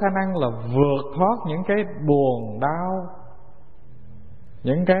nó có khả năng là vượt thoát những cái buồn đau,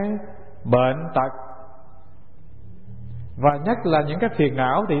 những cái bệnh tật, và nhất là những cái phiền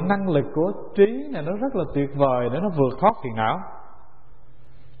não. Thì năng lực của trí này nó rất là tuyệt vời để nó vượt thoát phiền não.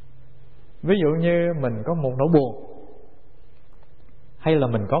 Ví dụ như mình có một nỗi buồn, hay là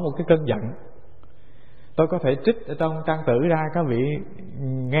mình có một cái cơn giận, Tôi có thể trích ở trong Trang Tử ra, các vị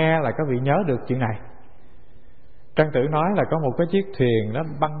nghe là các vị nhớ được chuyện này. Trang Tử nói là có một cái chiếc thuyền nó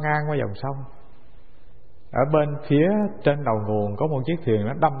băng ngang qua dòng sông. Ở bên phía trên đầu nguồn có một chiếc thuyền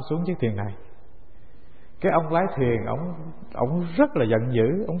nó đâm xuống chiếc thuyền này. Cái ông lái thuyền ông rất là giận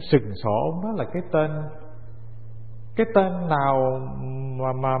dữ, ông sừng sộ, ông nói là cái tên nào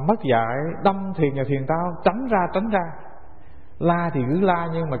mà mất dạy đâm thuyền vào thuyền tao, tránh ra. La thì cứ la,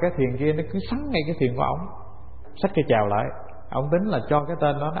 nhưng mà cái thuyền kia nó cứ sắn ngay cái thuyền của ổng, xách cây chèo lại. Ông tính là cho cái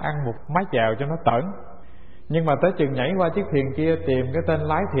tên đó nó ăn một mái chèo cho nó tởn. Nhưng mà tới chừng nhảy qua chiếc thuyền kia tìm cái tên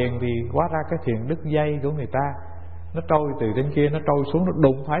lái thuyền thì hóa ra cái thuyền đứt dây của người ta, nó trôi từ trên kia nó trôi xuống, nó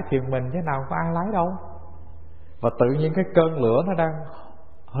đụng phải thuyền mình chứ nào có ai lái đâu. Và tự nhiên cái cơn lửa nó đang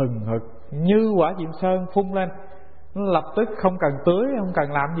hừng hực như quả diệm sơn phun lên, nó lập tức không cần tưới, không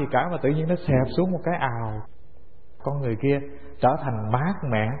cần làm gì cả, mà tự nhiên nó xẹp xuống một cái ào. Con người kia trở thành mát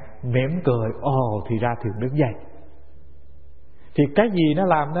mẻ, mỉm cười, ồ thì ra thuyền đứt dây. Thì cái gì nó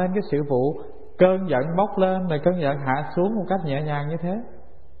làm nên cái sự vụ cơn giận bốc lên rồi cơn giận hạ xuống một cách nhẹ nhàng như thế?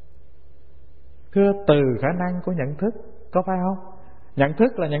 Thưa, từ khả năng của nhận thức, có phải không? Nhận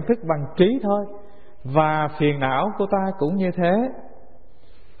thức là nhận thức bằng trí thôi. Và phiền não của ta cũng như thế.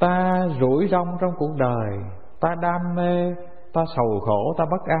 Ta rủi rong trong cuộc đời, ta đam mê, ta sầu khổ, ta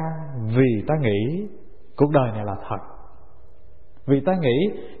bất an, vì ta nghĩ cuộc đời này là thật. Vì ta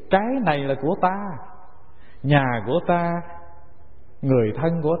nghĩ cái này là của ta, nhà của ta, người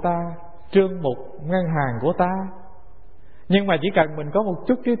thân của ta, trương mục ngân hàng của ta. Nhưng mà chỉ cần mình có một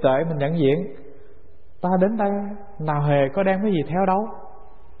chút trí tuệ, mình nhận diện ta đến đây nào hề có đem cái gì theo đâu,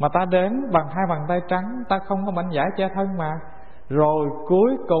 mà ta đến bằng hai bàn tay trắng, ta không có mảnh vải che thân mà. Rồi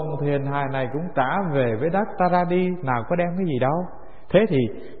cuối cùng thì hình hài này cũng trả về với đất, ta ra đi nào có đem cái gì đâu. Thế thì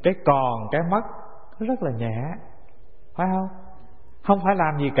cái còn cái mất rất là nhẹ, phải không? Không phải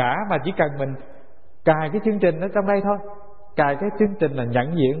làm gì cả, mà chỉ cần mình cài cái chương trình ở trong đây thôi. Cài cái chương trình là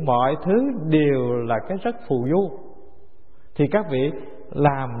nhận diện mọi thứ đều là cái rất phù du, thì các vị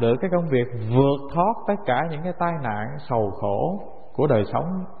làm được cái công việc vượt thoát tất cả những cái tai nạn sầu khổ của đời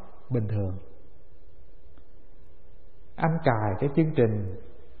sống bình thường. Anh cài cái chương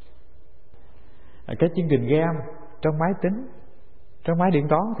trình game trong máy tính, trong máy điện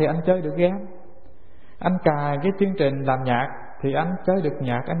toán thì anh chơi được game. Anh cài cái chương trình làm nhạc thì anh chơi được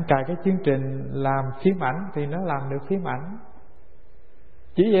nhạc. Anh cài cái chương trình làm phim ảnh thì nó làm được phim ảnh.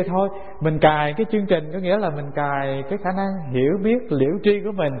 Chỉ vậy thôi. Mình cài cái chương trình có nghĩa là mình cài cái khả năng hiểu biết liễu tri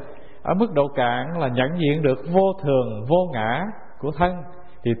của mình ở mức độ cạn, là nhận diện được vô thường vô ngã của thân,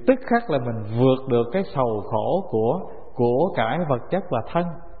 thì tức khắc là mình vượt được cái sầu khổ của cải vật chất và thân.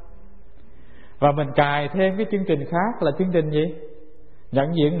 Và mình cài thêm cái chương trình khác là chương trình gì?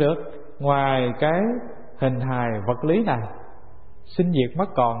 Nhận diện được ngoài cái hình hài vật lý này, sinh diệt mất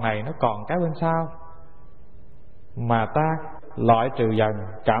còn này, nó còn cái bên sau, mà ta loại trừ dần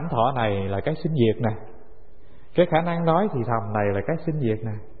cảm thọ này là cái sinh diệt này, cái khả năng nói thì thầm này là cái sinh diệt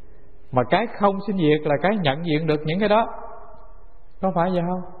này, mà cái không sinh diệt là cái nhận diện được những cái đó. Có phải vậy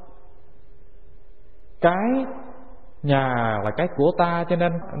không? Cái nhà là cái của ta cho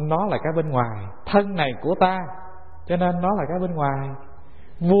nên nó là cái bên ngoài. Thân này của ta cho nên nó là cái bên ngoài.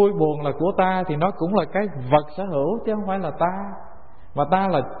 Vui buồn là của ta thì nó cũng là cái vật sở hữu chứ không phải là ta, mà ta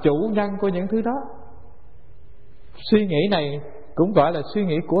là chủ nhân của những thứ đó. Suy nghĩ này cũng gọi là suy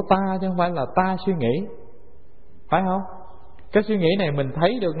nghĩ của ta chứ không phải là ta suy nghĩ, phải không? Cái suy nghĩ này mình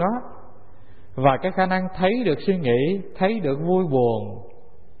thấy được nó, và cái khả năng thấy được suy nghĩ, thấy được vui buồn,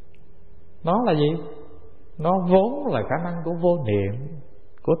 nó là gì? Nó vốn là khả năng của vô niệm,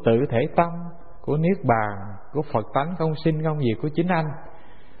 của tự thể tâm, của niết bàn, của Phật tánh không sinh không diệt của chính anh.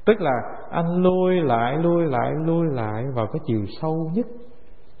 Tức là anh lui lại vào cái chiều sâu nhất.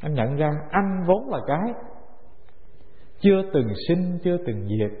 Anh nhận ra anh vốn là cái chưa từng sinh, chưa từng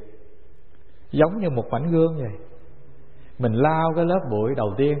diệt. Giống như một mảnh gương vậy. Mình lao cái lớp bụi đầu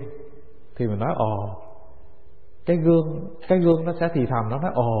tiên thì mình nói ồ, cái gương nó sẽ thì thầm, nó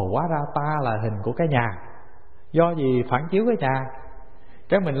nói ồ, hóa ra ta là hình của cái nhà. Do gì phản chiếu cái nhà.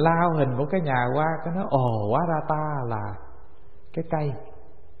 Cái mình lao hình của cái nhà qua, cái nói ồ, hóa ra ta là cái cây.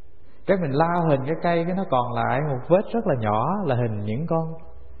 Cái mình lao hình cái cây, cái nó còn lại một vết rất là nhỏ là hình những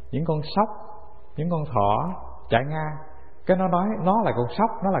con sóc, những con thỏ chạy ngang. Cái nó nói nó là con sóc,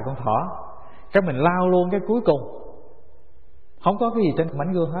 nó là con thỏ. Cái mình lao luôn cái cuối cùng, không có cái gì trên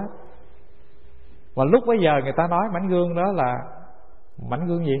mảnh gương hết. Và lúc bấy giờ người ta nói mảnh gương đó là mảnh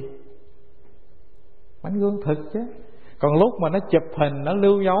gương gì? Mảnh gương thực chứ. Còn lúc mà nó chụp hình, nó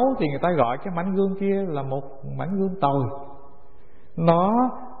lưu dấu thì người ta gọi cái mảnh gương kia là một mảnh gương tồi. Nó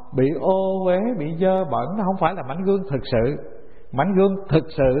bị ô uế, bị dơ bẩn, nó không phải là mảnh gương thực sự. Mảnh gương thực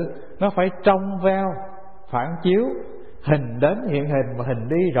sự nó phải trong veo, phản chiếu, hình đến hiện hình và hình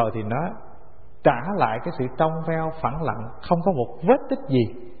đi rồi thì nó trả lại cái sự trong veo phẳng lặng, không có một vết tích gì,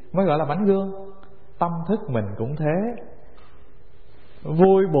 mới gọi là mảnh gương. Tâm thức mình cũng thế.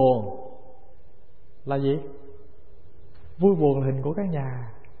 Vui buồn là gì? Vui buồn là hình của cái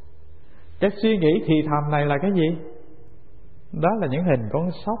nhà. Cái suy nghĩ thì thầm này là cái gì? Đó là những hình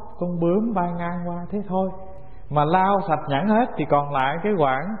con sóc, con bướm bay ngang qua thế thôi. Mà lau sạch nhẵn hết thì còn lại cái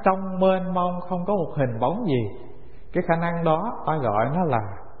quãng trong mênh mông, không có một hình bóng gì. Cái khả năng đó ta gọi nó là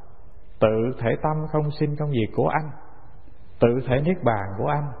tự thể tâm không sinh không diệt của anh, tự thể niết bàn của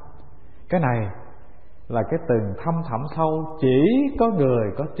anh. Cái này là cái từng thâm thẳm sâu, chỉ có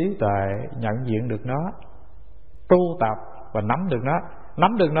người có trí tuệ nhận diện được nó, tu tập và nắm được nó.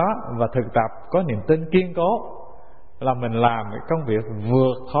 Nắm được nó và thực tập có niềm tin kiên cố là mình làm cái công việc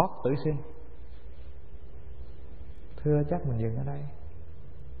vượt thoát tử sinh. Thưa chắc mình dừng ở đây.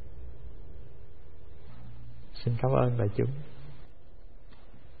 Xin cảm ơn đại chúng.